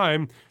find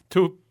time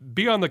to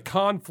be on the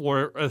con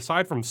floor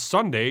aside from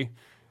Sunday?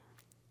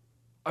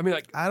 I mean,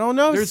 like I don't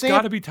know. There's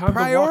got to be time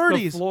to walk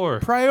the floor.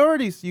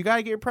 Priorities. You got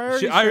to get your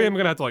priorities. I am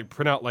going to have to like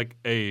print out like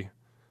a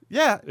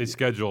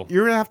schedule.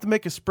 You're going to have to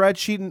make a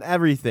spreadsheet and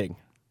everything.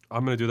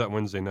 I'm going to do that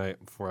Wednesday night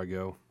before I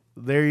go.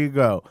 There you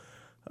go.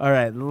 All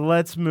right,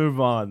 let's move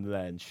on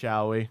then,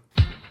 shall we?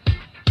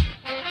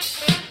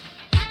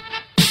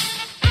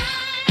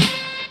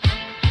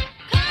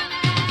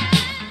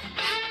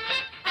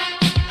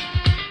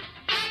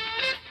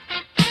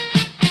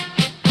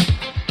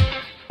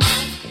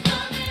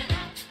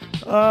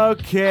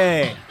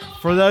 Okay,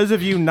 for those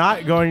of you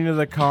not going to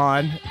the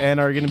con and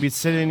are going to be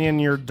sitting in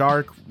your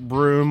dark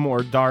room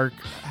or dark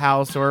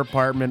house or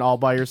apartment all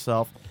by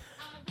yourself,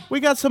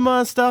 we got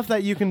some stuff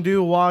that you can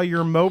do while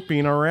you're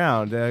moping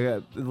around.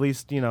 At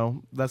least,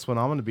 that's what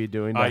I'm going to be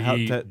doing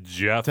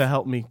to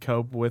help me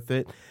cope with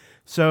it.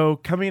 So,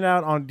 coming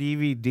out on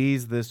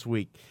DVDs this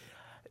week,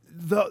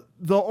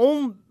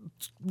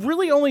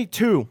 only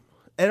 2,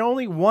 and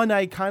only one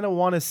I kind of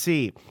want to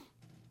see.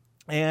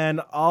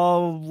 And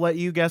I'll let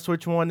you guess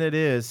which one it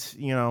is,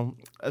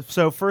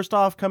 So first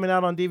off, coming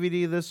out on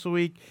DVD this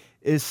week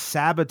is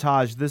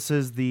Sabotage. This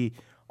is the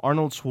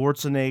Arnold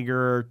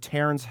Schwarzenegger,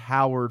 Terrence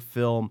Howard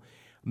film.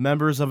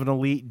 Members of an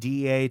elite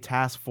DEA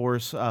task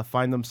force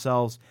find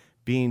themselves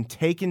being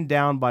taken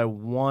down by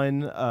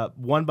one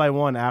by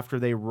one after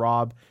they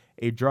rob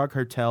a drug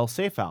cartel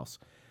safe house.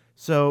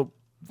 So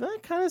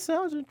that kind of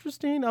sounds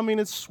interesting. I mean,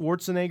 it's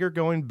Schwarzenegger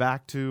going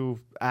back to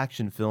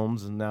action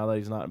films, and now that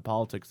he's not in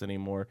politics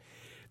anymore.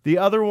 The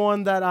other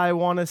one that I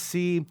want to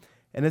see,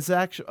 and it's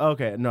actually,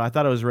 okay, no, I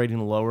thought it was rating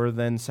lower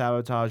than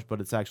Sabotage, but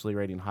it's actually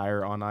rating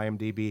higher on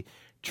IMDb.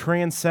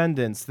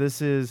 Transcendence.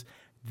 This is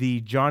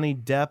the Johnny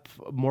Depp,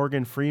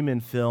 Morgan Freeman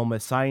film. A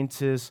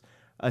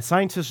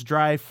scientist's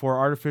drive for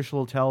artificial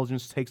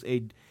intelligence takes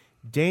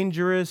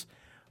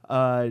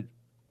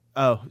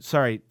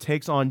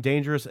on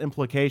dangerous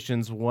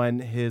implications when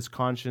his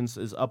conscience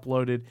is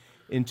uploaded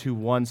into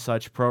one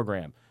such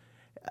program.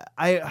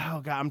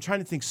 I'm trying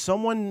to think.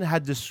 Someone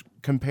had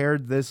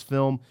compared this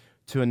film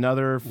to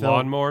another film.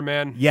 Lawnmower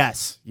Man?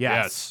 Yes.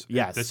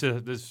 This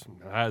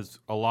has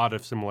a lot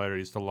of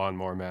similarities to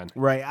Lawnmower Man.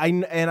 Right.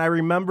 I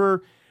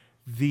remember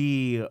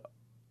the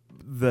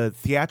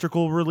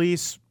theatrical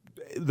release.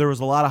 There was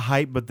a lot of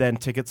hype, but then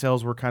ticket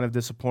sales were kind of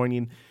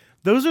disappointing.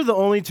 Those are the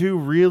only 2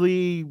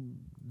 really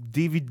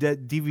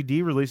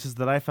DVD releases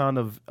that I found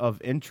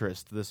of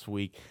interest this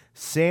week.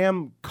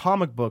 Sam,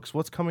 comic books,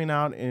 what's coming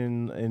out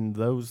in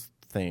those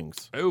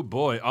things? Oh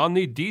boy, on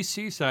the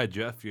DC side,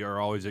 Jeff, you're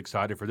always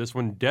excited for this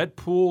one.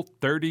 Deadpool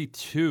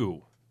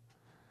 32.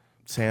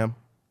 Sam,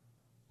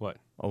 what?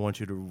 I want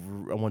you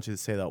to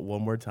say that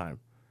one more time.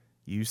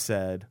 You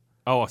said.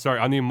 Oh, sorry.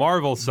 On the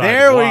Marvel side.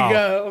 There we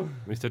go.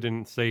 At least I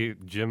didn't say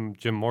Jim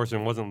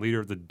Morrison wasn't leader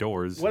of the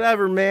Doors.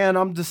 Whatever, man.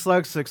 I'm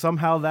dyslexic.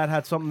 Somehow that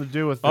had something to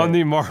do with it. On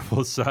the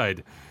Marvel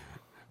side,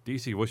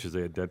 DC wishes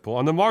they had Deadpool.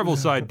 On the Marvel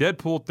side,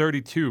 Deadpool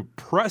 32.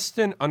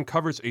 Preston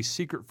uncovers a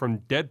secret from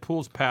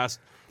Deadpool's past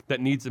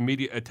that needs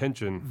immediate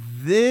attention.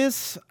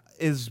 This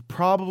is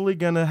probably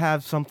going to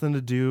have something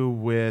to do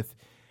with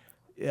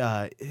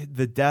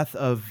the death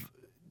of...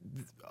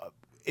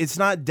 It's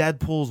not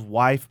Deadpool's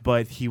wife,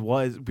 but he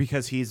was,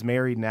 because he's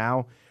married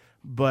now.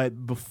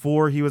 But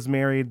before he was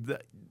married,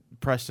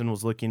 Preston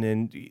was looking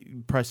in...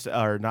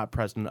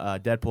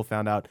 Deadpool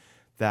found out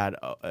that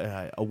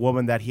a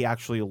woman that he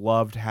actually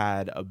loved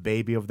had a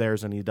baby of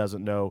theirs, and he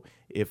doesn't know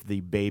if the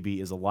baby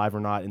is alive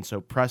or not. And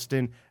so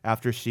Preston,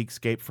 after she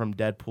escaped from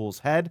Deadpool's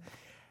head,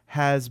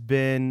 has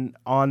been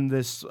on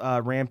this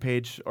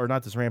rampage, or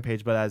not this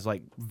rampage, but has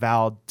like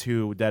vowed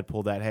to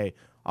Deadpool that, hey,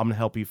 I'm gonna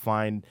help you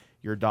find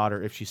your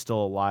daughter if she's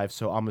still alive.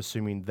 So I'm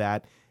assuming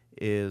that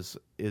is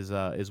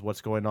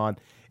what's going on.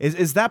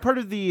 Is that part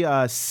of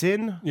the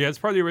Sin? Yeah, it's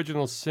part of the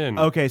original Sin.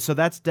 Okay, so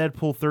that's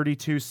Deadpool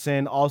 32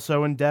 Sin.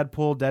 Also in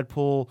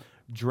Deadpool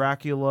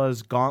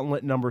Dracula's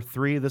Gauntlet number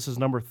 3. This is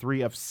number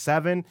 3 of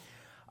 7.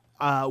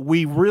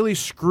 We really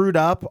screwed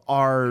up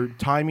our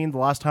timing the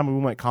last time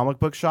we went comic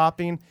book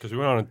shopping. Because we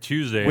went on a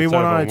Tuesday. We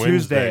went on a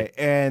Wednesday.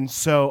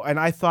 Tuesday. And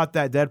I thought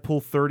that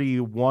Deadpool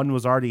 31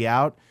 was already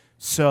out.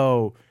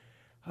 So,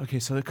 okay,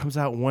 so it comes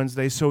out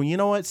Wednesday. So you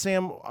know what,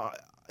 Sam?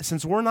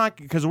 Since we're not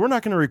going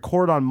to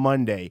record on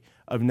Monday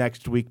of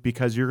next week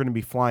because you're going to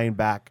be flying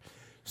back.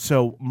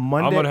 So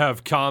Monday, I'm going to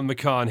have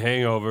Comic-Con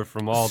hangover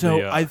from all the...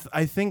 So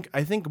I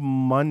think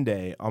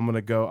Monday I'm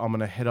going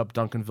to hit up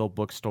Duncanville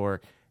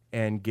Bookstore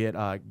and get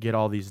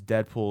all these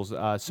Deadpools.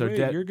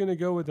 Wait, you're going to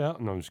go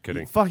without? No, I'm just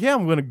kidding. Fuck yeah,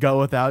 I'm going to go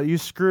without you.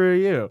 Screw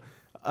you.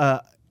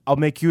 I'll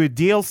make you a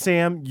deal,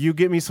 Sam. You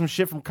get me some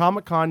shit from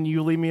Comic-Con,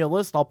 you leave me a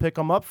list, I'll pick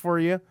them up for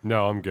you.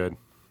 No, I'm good.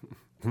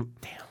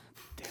 Damn.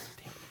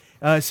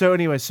 So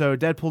anyway,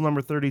 Deadpool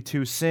number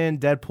 32, Sin.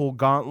 Deadpool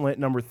Gauntlet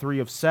number 3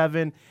 of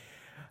 7.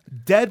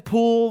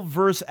 Deadpool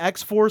versus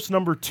X-Force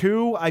number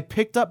 2. I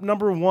picked up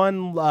number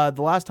 1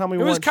 the last time we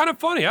went. It was kind of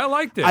funny. I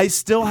liked it. I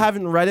still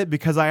haven't read it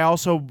because I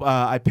also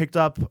I picked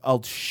up a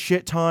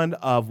shit ton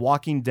of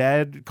Walking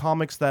Dead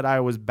comics that I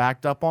was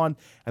backed up on,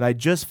 and I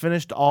just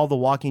finished all the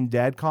Walking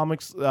Dead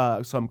comics,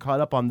 so I'm caught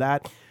up on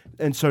that.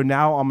 And so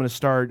now I'm going to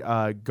start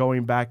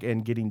going back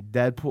and getting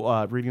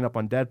Deadpool, reading up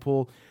on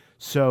Deadpool.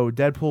 So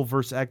Deadpool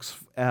versus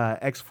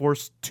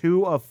X-Force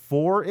 2 of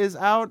 4 is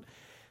out.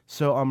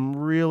 So I'm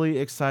really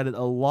excited.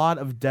 A lot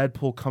of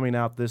Deadpool coming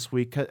out this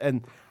week.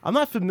 And I'm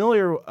not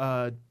familiar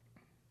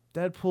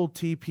Deadpool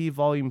TP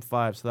Volume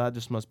 5, so that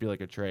just must be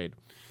like a trade.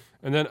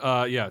 And then,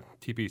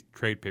 TP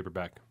trade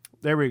paperback.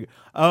 There we go.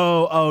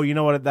 Oh, you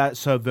know what?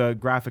 So the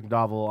graphic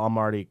novel, I'm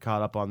already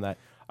caught up on that.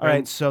 All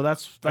right, so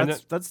that's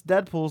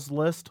Deadpool's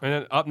list. And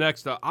then up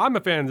next, I'm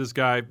a fan of this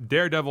guy,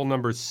 Daredevil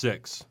number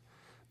 6.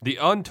 The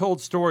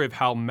untold story of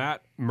how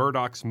Matt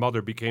Murdock's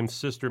mother became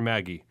Sister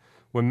Maggie.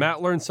 When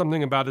Matt learns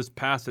something about his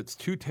past that's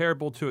too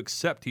terrible to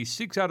accept, he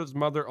seeks out his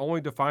mother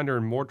only to find her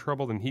in more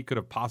trouble than he could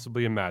have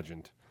possibly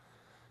imagined.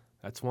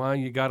 That's why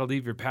you got to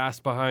leave your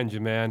past behind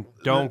you, man.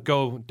 Don't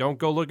go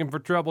looking for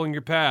trouble in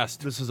your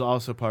past. This is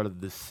also part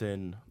of the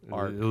Sin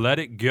arc. Let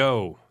it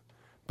go.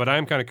 But I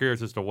am kind of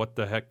curious as to what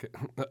the heck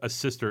a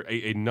sister,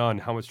 a nun,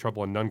 how much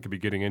trouble a nun could be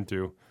getting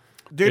into.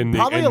 Dude,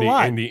 probably a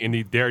lot. In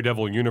the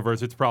Daredevil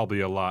universe, it's probably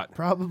a lot.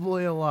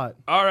 Probably a lot.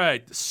 All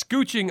right,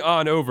 scooching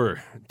on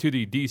over to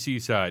the DC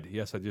side.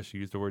 Yes, I just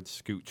used the word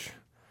scooch.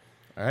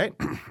 All right.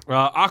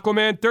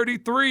 Aquaman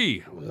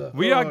 33.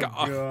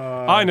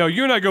 I know,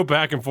 you and I go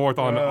back and forth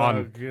on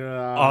whether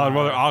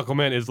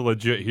Aquaman is a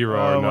legit hero or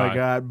not. Oh, my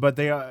God. But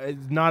they are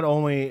not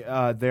only,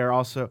 they're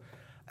also...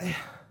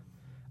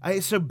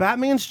 So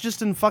Batman's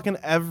just in fucking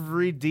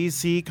every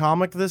DC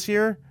comic this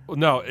year?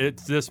 No,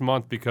 it's this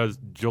month because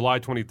July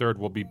 23rd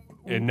will be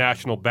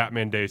National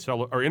Batman Day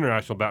or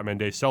International Batman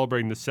Day,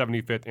 celebrating the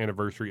 75th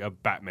anniversary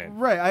of Batman.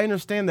 Right, I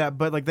understand that,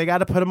 but like they got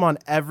to put him on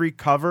every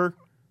cover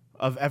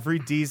of every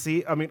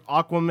DC. I mean,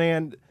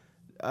 Aquaman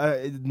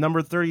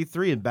number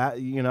 33,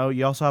 and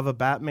you also have a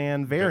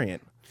Batman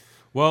variant.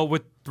 Well,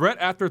 with threat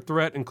after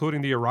threat,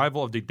 including the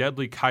arrival of the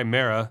deadly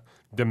Chimera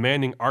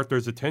demanding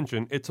Arthur's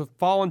attention, it's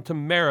fallen to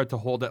Mera to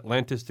hold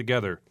Atlantis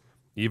together,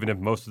 even if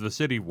most of the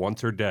city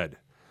wants her dead.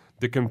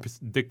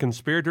 The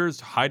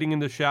conspirators hiding in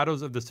the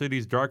shadows of the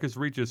city's darkest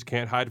reaches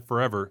can't hide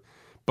forever,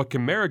 but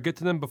can Mera get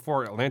to them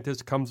before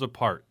Atlantis comes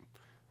apart?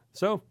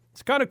 So,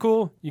 it's kind of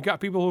cool. You got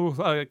people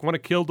who want to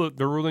kill the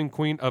ruling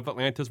queen of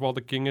Atlantis while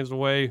the king is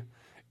away.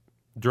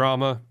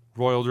 Drama,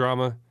 royal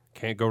drama,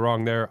 can't go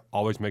wrong there.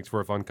 Always makes for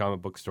a fun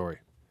comic book story.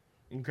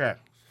 Okay.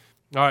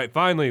 All right,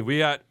 finally, we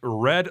got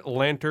Red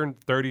Lantern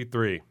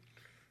 33.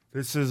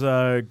 This is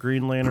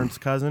Green Lantern's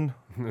cousin.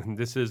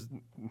 This is...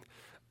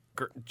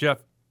 Jeff,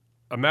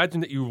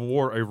 imagine that you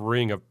wore a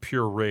ring of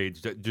pure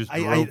rage that just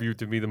drove you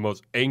to be the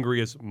most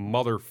angriest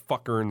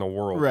motherfucker in the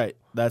world. Right.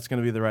 That's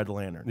going to be the Red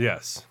Lantern.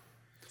 Yes.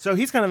 So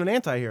he's kind of an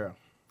anti-hero.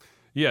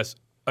 Yes.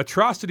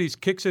 Atrocities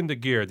kicks into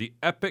gear. The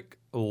epic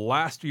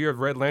last year of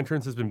Red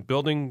Lanterns has been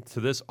building to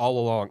this all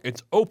along.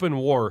 It's open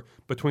war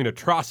between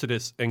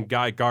Atrocitus and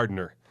Guy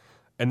Gardner.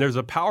 And there's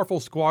a powerful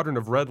squadron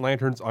of Red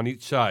Lanterns on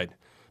each side.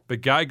 But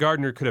Guy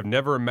Gardner could have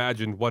never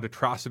imagined what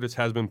Atrocitus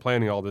has been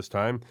planning all this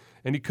time,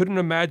 and he couldn't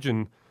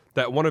imagine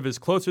that one of his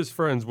closest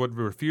friends would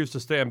refuse to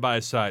stand by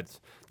his side.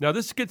 Now,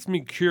 this gets me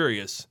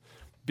curious,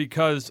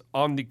 because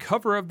on the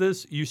cover of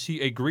this, you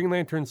see a Green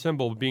Lantern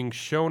symbol being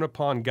shown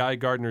upon Guy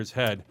Gardner's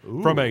head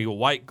from a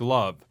white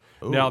glove.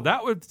 Ooh. Now,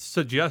 that would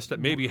suggest that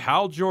maybe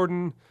Hal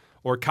Jordan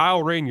or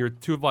Kyle Rayner,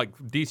 two of like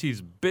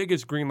DC's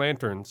biggest Green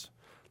Lanterns,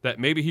 that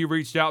maybe he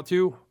reached out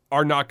to,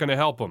 are not going to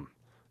help him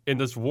in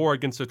this war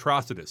against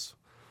Atrocitus.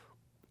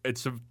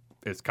 It's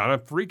kind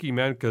of freaky,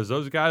 man, because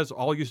those guys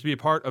all used to be a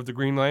part of the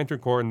Green Lantern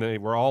Corps, and they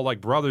were all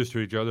like brothers to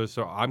each other.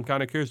 So I'm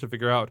kind of curious to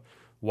figure out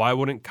why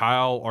wouldn't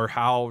Kyle or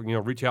Hal,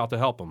 reach out to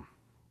help him.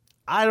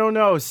 I don't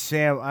know,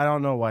 Sam. I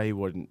don't know why he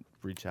wouldn't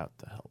reach out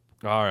to help.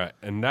 All right,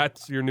 and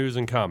that's your news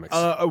and comics.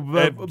 Jeff,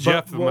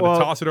 I'm going to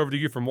toss it over to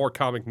you for more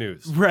comic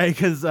news. Right,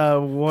 because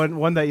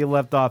one that you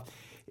left off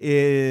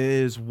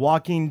is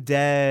Walking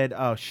Dead.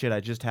 Oh shit, I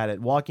just had it.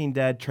 Walking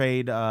Dead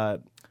trade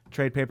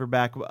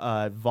paperback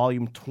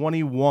volume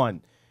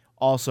 21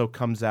 also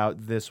comes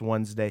out this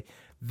Wednesday.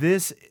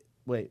 This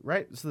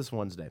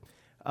Wednesday.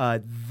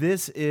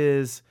 This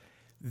is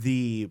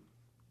the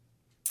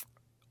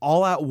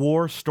all-out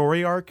war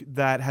story arc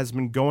that has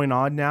been going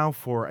on now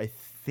for, I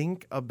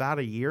think, about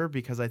a year,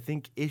 because I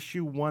think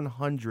issue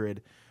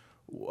 100,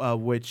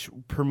 which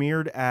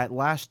premiered at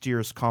last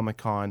year's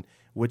Comic-Con,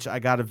 which I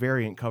got a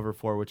variant cover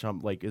for, which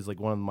is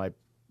one of my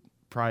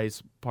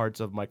prize parts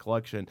of my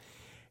collection,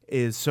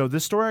 so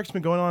this story arc's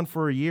been going on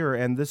for a year,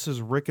 and this is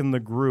Rick and the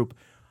group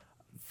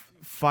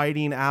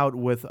fighting out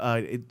with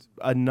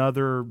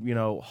another,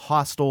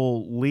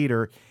 hostile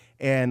leader.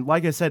 And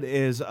like I said,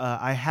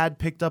 I had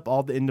picked up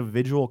all the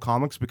individual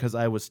comics because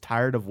I was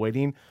tired of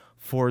waiting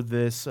for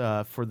this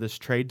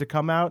trade to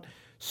come out.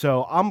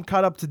 So I'm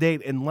caught up to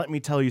date, and let me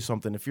tell you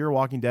something. If you're a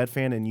Walking Dead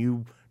fan and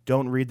you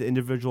don't read the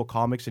individual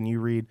comics and you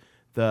read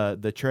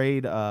the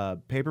trade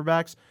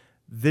paperbacks,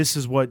 this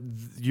is what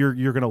you're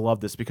going to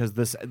love this, because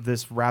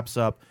this wraps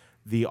up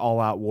the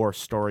all-out war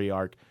story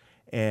arc,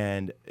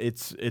 and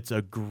it's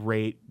a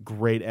great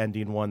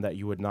ending, one that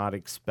you would not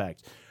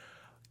expect.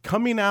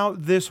 Coming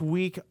out this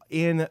week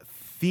in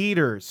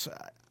theaters.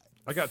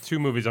 I got 2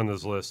 movies on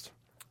this list.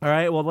 All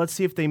right, well, let's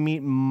see if they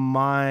meet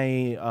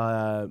my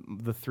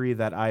the 3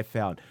 that I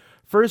found.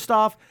 First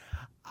off,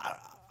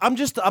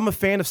 I'm a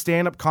fan of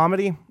stand-up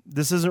comedy.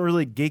 This isn't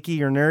really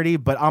geeky or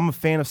nerdy, but I'm a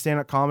fan of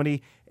stand-up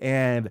comedy,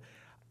 and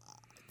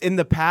in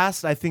the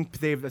past, I think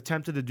they've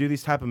attempted to do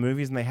these type of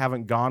movies and they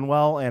haven't gone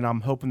well, and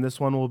I'm hoping this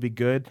one will be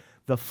good.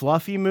 The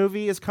Fluffy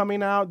movie is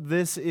coming out.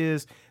 This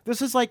is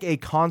like a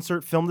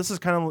concert film. This is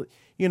kind of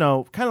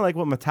like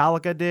what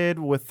Metallica did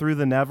with Through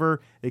the Never,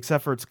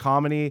 except for it's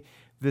comedy.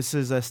 This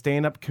is a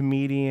stand-up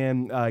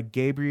comedian,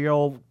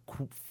 Gabriel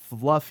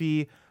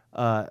Fluffy.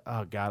 Oh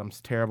God, I'm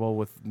terrible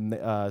with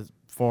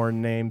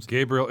foreign names.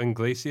 Gabriel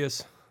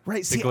Iglesias.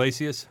 Right,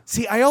 Iglesias.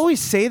 See, I always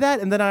say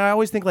that, and then I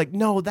always think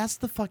no, that's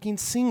the fucking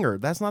singer.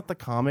 That's not the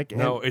comic.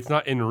 No, it's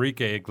not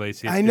Enrique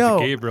Iglesias. I know.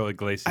 It's Gabriel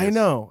Iglesias. I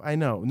know.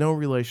 No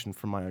relation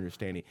from my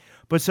understanding.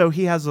 But so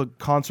he has a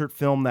concert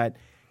film that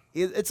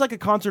it's like a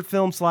concert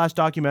film /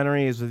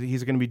 documentary.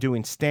 He's going to be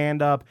doing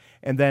stand-up,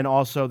 and then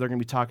also they're going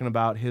to be talking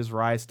about his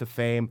rise to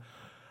fame.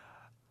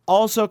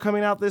 Also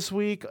coming out this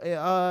week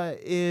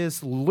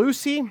is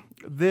Lucy.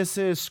 This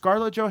is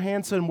Scarlett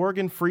Johansson,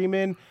 Morgan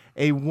Freeman.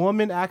 A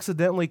woman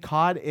accidentally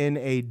caught in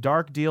a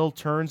dark deal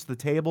turns the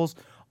tables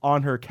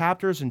on her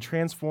captors and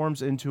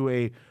transforms into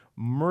a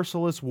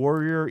merciless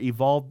warrior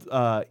evolved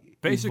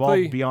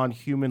beyond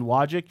human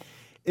logic.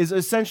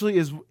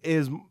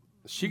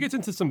 She gets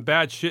into some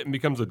bad shit and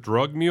becomes a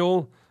drug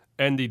mule,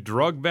 and the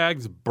drug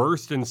bags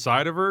burst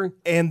inside of her.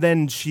 And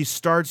then she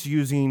starts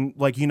using,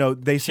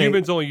 they say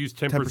humans only use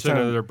 10%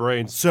 of their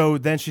brains. So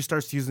then she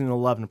starts using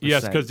 11%.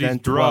 Yes, because these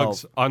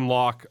drugs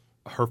unlock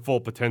her full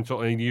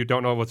potential, and you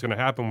don't know what's going to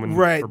happen when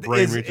her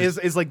brain reaches.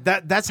 Is like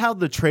that. That's how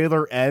the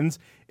trailer ends.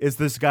 Is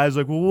this guy's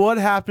like, well, what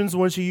happens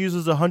when she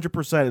uses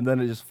 100%, and then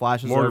it just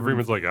flashes. Morgan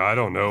Freeman's like, I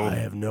don't know. I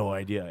have no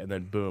idea, and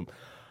then boom.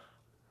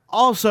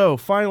 Also,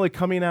 finally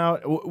coming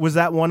out, was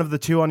that one of the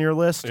 2 on your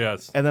list?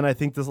 Yes. And then I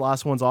think this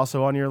last one's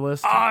also on your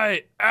list.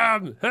 I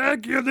am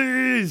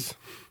Hercules.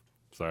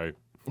 Sorry.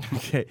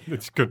 Okay. I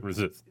just couldn't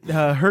resist.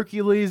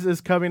 Hercules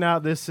is coming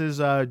out. This is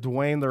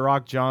Dwayne "The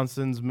Rock"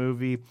 Johnson's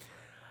movie.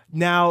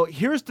 Now,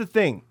 here's the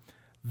thing.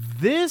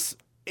 This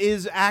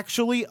is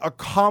actually a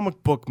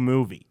comic book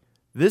movie.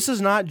 This is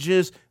not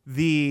just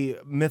the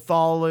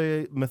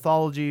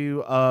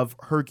mythology of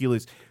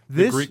Hercules.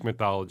 The Greek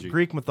mythology.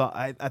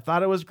 I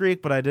thought it was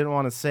Greek, but I didn't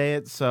want to say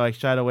it, so I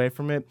shied away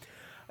from it.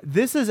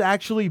 This is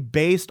actually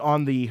based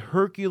on the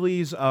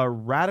Hercules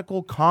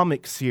Radical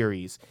Comic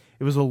series.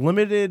 It was a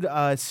limited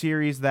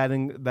series that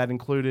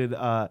included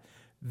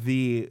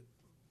the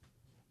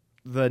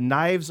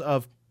Knives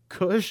of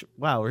Kush.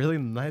 Wow, really?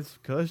 The Knives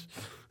of Kush?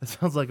 That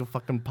sounds like a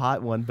fucking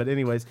pot one. But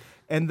anyways,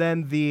 and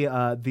then the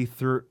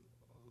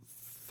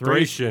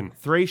Thracian.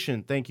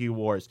 Thank you,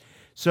 wars.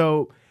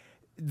 So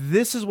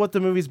this is what the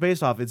movie's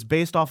based off. It's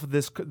based off of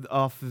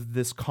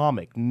this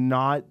comic,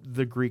 not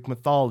the Greek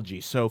mythology.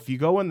 So if you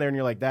go in there and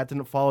you're like, that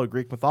didn't follow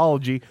Greek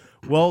mythology,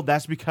 well,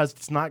 that's because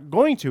it's not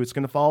going to. It's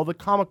going to follow the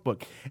comic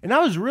book. And I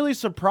was really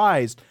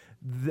surprised.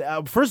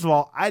 First of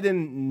all, I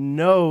didn't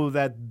know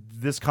that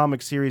this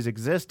comic series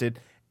existed,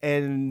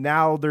 and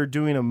now they're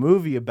doing a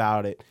movie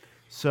about it.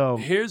 So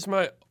here's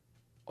my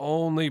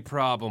only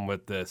problem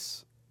with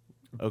this.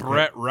 Okay.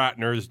 Brett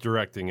Ratner's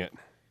directing it.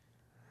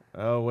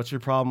 Oh, what's your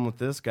problem with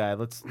this guy?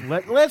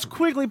 Let's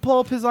quickly pull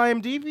up his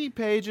IMDb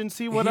page and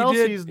see what else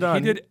he's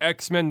done. He did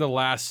X-Men: The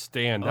Last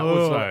Stand. That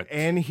was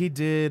and he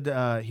did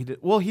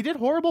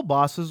Horrible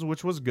Bosses,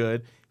 which was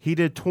good. He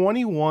did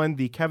 21,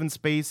 the Kevin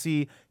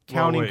Spacey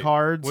Counting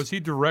Cards. Was he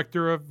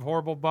director of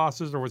Horrible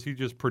Bosses, or was he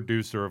just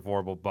producer of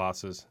Horrible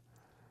Bosses?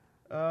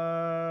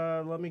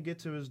 Let me get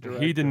to his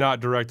director. He did not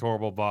direct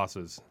Horrible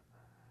Bosses.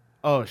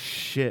 Oh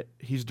shit,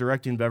 he's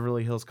directing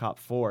Beverly Hills Cop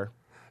 4.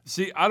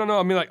 See, I don't know.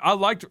 I mean,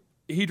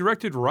 he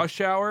directed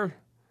Rush Hour,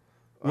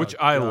 which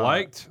I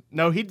liked.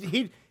 No,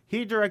 he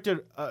directed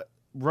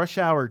Rush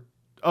Hour.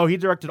 Oh, he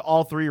directed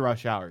all 3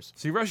 Rush Hours.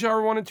 See, Rush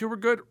Hour 1 and 2 were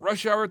good.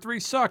 Rush Hour 3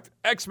 sucked.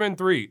 X-Men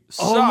 3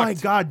 sucked. Oh my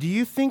God, do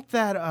you think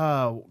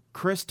that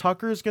Chris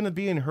Tucker is going to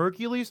be in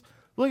Hercules?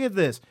 Look at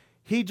this.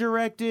 He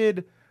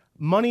directed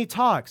Money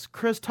Talks,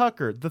 Chris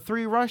Tucker. The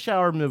 3 Rush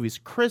Hour movies,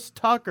 Chris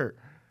Tucker.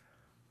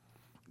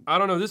 I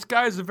don't know. This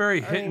guy's a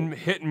very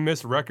hit and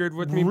miss record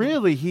with me.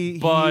 Really,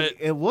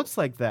 it looks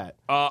like that.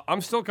 I'm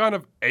still kind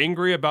of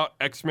angry about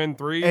X-Men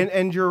 3.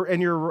 And you're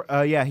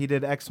he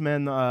did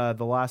X-Men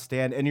The Last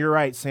Stand, and you're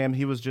right, Sam.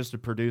 He was just a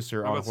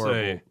producer on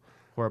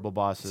Horrible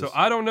Bosses. So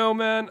I don't know,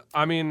 man.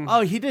 I mean,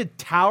 he did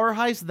Tower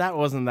Heist. That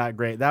wasn't that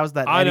great. That was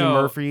that Eddie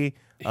Murphy.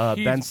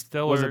 Ben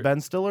Stiller. Was it Ben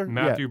Stiller?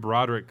 Matthew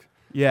Broderick.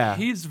 Yeah,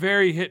 he's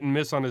very hit and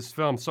miss on his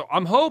films. So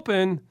I'm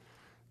hoping.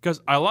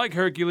 Because I like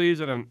Hercules,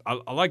 and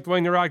I like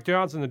Dwayne "The Rock"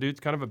 Johnson. The dude's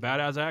kind of a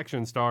badass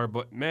action star.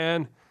 But,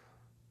 man,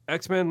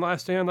 X-Men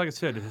Last Stand, like I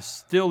said, it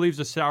still leaves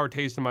a sour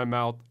taste in my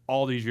mouth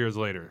all these years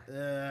later.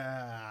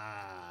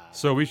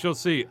 So we shall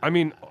see. I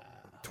mean,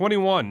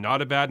 21,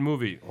 not a bad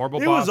movie. Horrible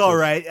Bosses. It was all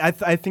right.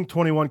 I think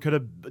 21 could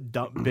have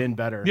been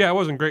better. Yeah, it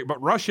wasn't great.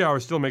 But Rush Hour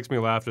still makes me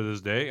laugh to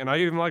this day. And I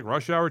even like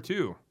Rush Hour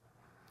 2.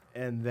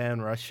 And then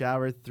Rush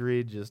Hour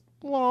 3 just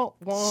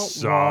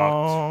sucked.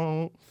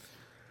 All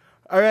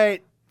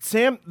right.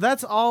 Sam,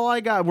 that's all I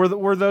got. Was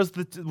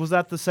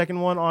that the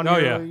second one on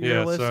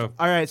your list? So.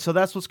 All right, so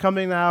that's what's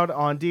coming out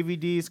on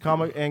DVDs,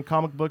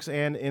 comic books,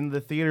 and in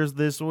the theaters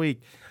this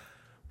week.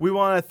 We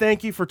want to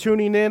thank you for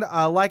tuning in.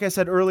 Like I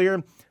said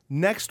earlier,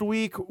 next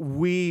week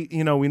we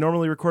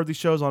normally record these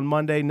shows on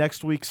Monday.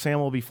 Next week, Sam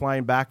will be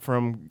flying back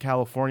from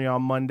California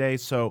on Monday,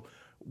 so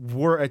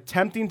we're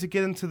attempting to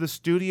get into the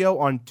studio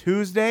on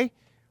Tuesday.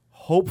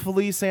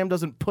 Hopefully, Sam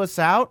doesn't puss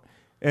out.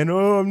 And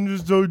I'm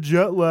just so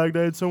jet lagged.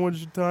 I had so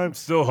much time.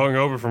 Still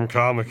hungover from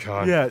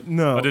Comic-Con. Yeah,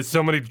 no. I did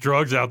so many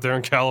drugs out there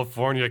in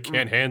California, I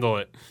can't handle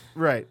it.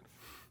 Right.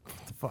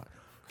 What the fuck?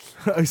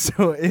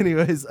 So,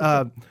 anyways,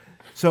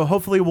 so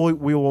hopefully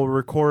we will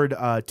record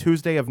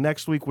Tuesday of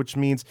next week, which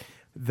means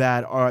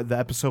that the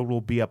episode will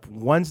be up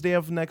Wednesday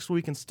of next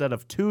week instead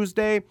of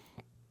Tuesday.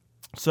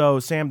 So,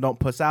 Sam, don't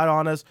puss out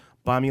on us.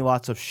 Buy me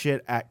lots of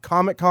shit at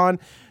Comic-Con.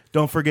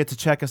 Don't forget to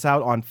check us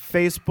out on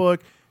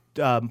Facebook.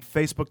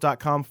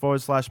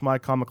 Facebook.com/My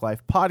Comic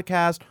Life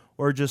Podcast,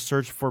 or just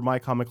search for My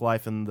Comic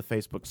Life in the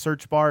Facebook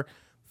search bar.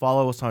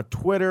 Follow us on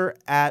Twitter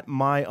at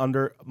my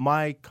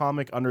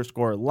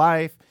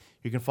comic_life.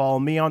 You can follow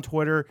me on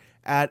Twitter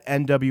at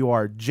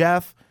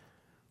NWRJeff.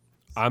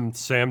 I'm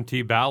Sam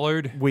T.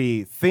 Ballard.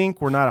 We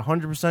think we're not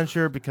 100%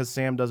 sure because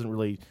Sam doesn't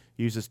really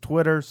use his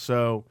Twitter,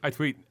 so I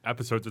tweet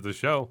episodes of the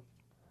show.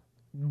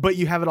 But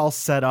you have it all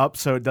set up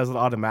so it does it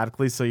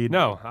automatically. So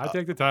No, I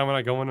take the time when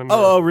I go in.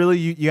 Oh, really?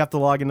 You have to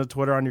log into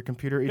Twitter on your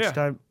computer each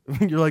time?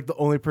 You're like the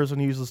only person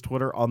who uses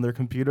Twitter on their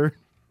computer?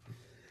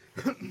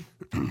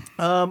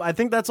 I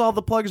think that's all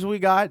the plugs we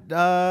got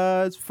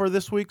for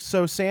this week.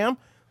 So, Sam,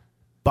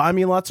 buy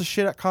me lots of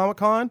shit at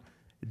Comic-Con.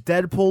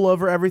 Deadpool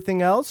over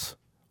everything else.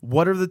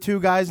 What are the 2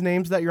 guys'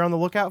 names that you're on the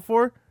lookout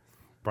for?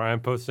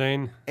 Brian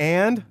Posehn.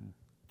 And?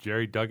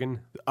 Jerry Duggan.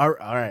 All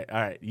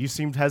right. You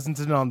seemed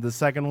hesitant on the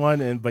second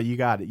one, but you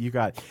got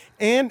it.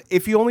 And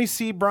if you only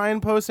see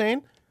Brian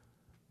Posehn,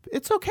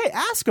 it's okay.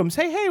 Ask him.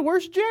 Say, hey,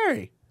 where's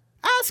Jerry?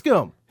 Ask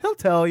him. He'll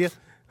tell you.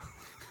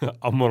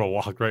 I'm going to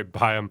walk right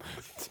by him,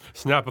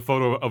 snap a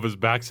photo of his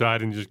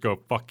backside, and just go,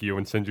 fuck you,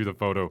 and send you the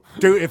photo.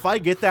 Dude, if I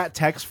get that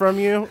text from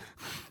you,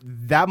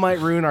 that might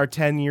ruin our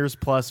 10 years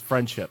plus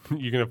friendship.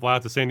 You going to fly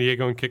out to San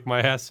Diego and kick my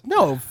ass?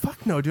 No,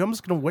 fuck no, dude. I'm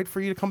just going to wait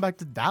for you to come back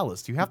to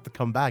Dallas. You have to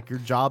come back. Your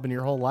job and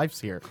your whole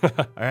life's here.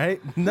 All right?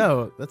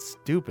 No, that's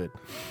stupid.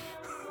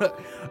 All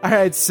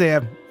right,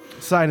 Sam,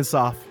 sign us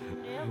off.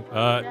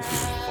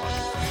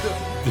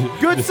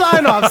 Good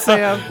sign off,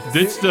 Sam.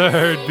 Ditch the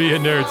herd, be a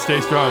nerd, stay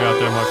strong out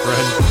there, my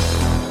friend.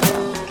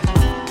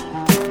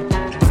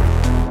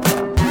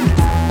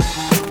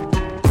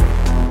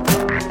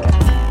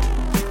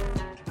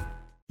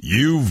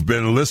 You've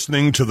been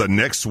listening to the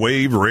Next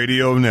Wave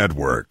Radio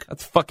Network.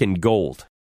 That's fucking gold.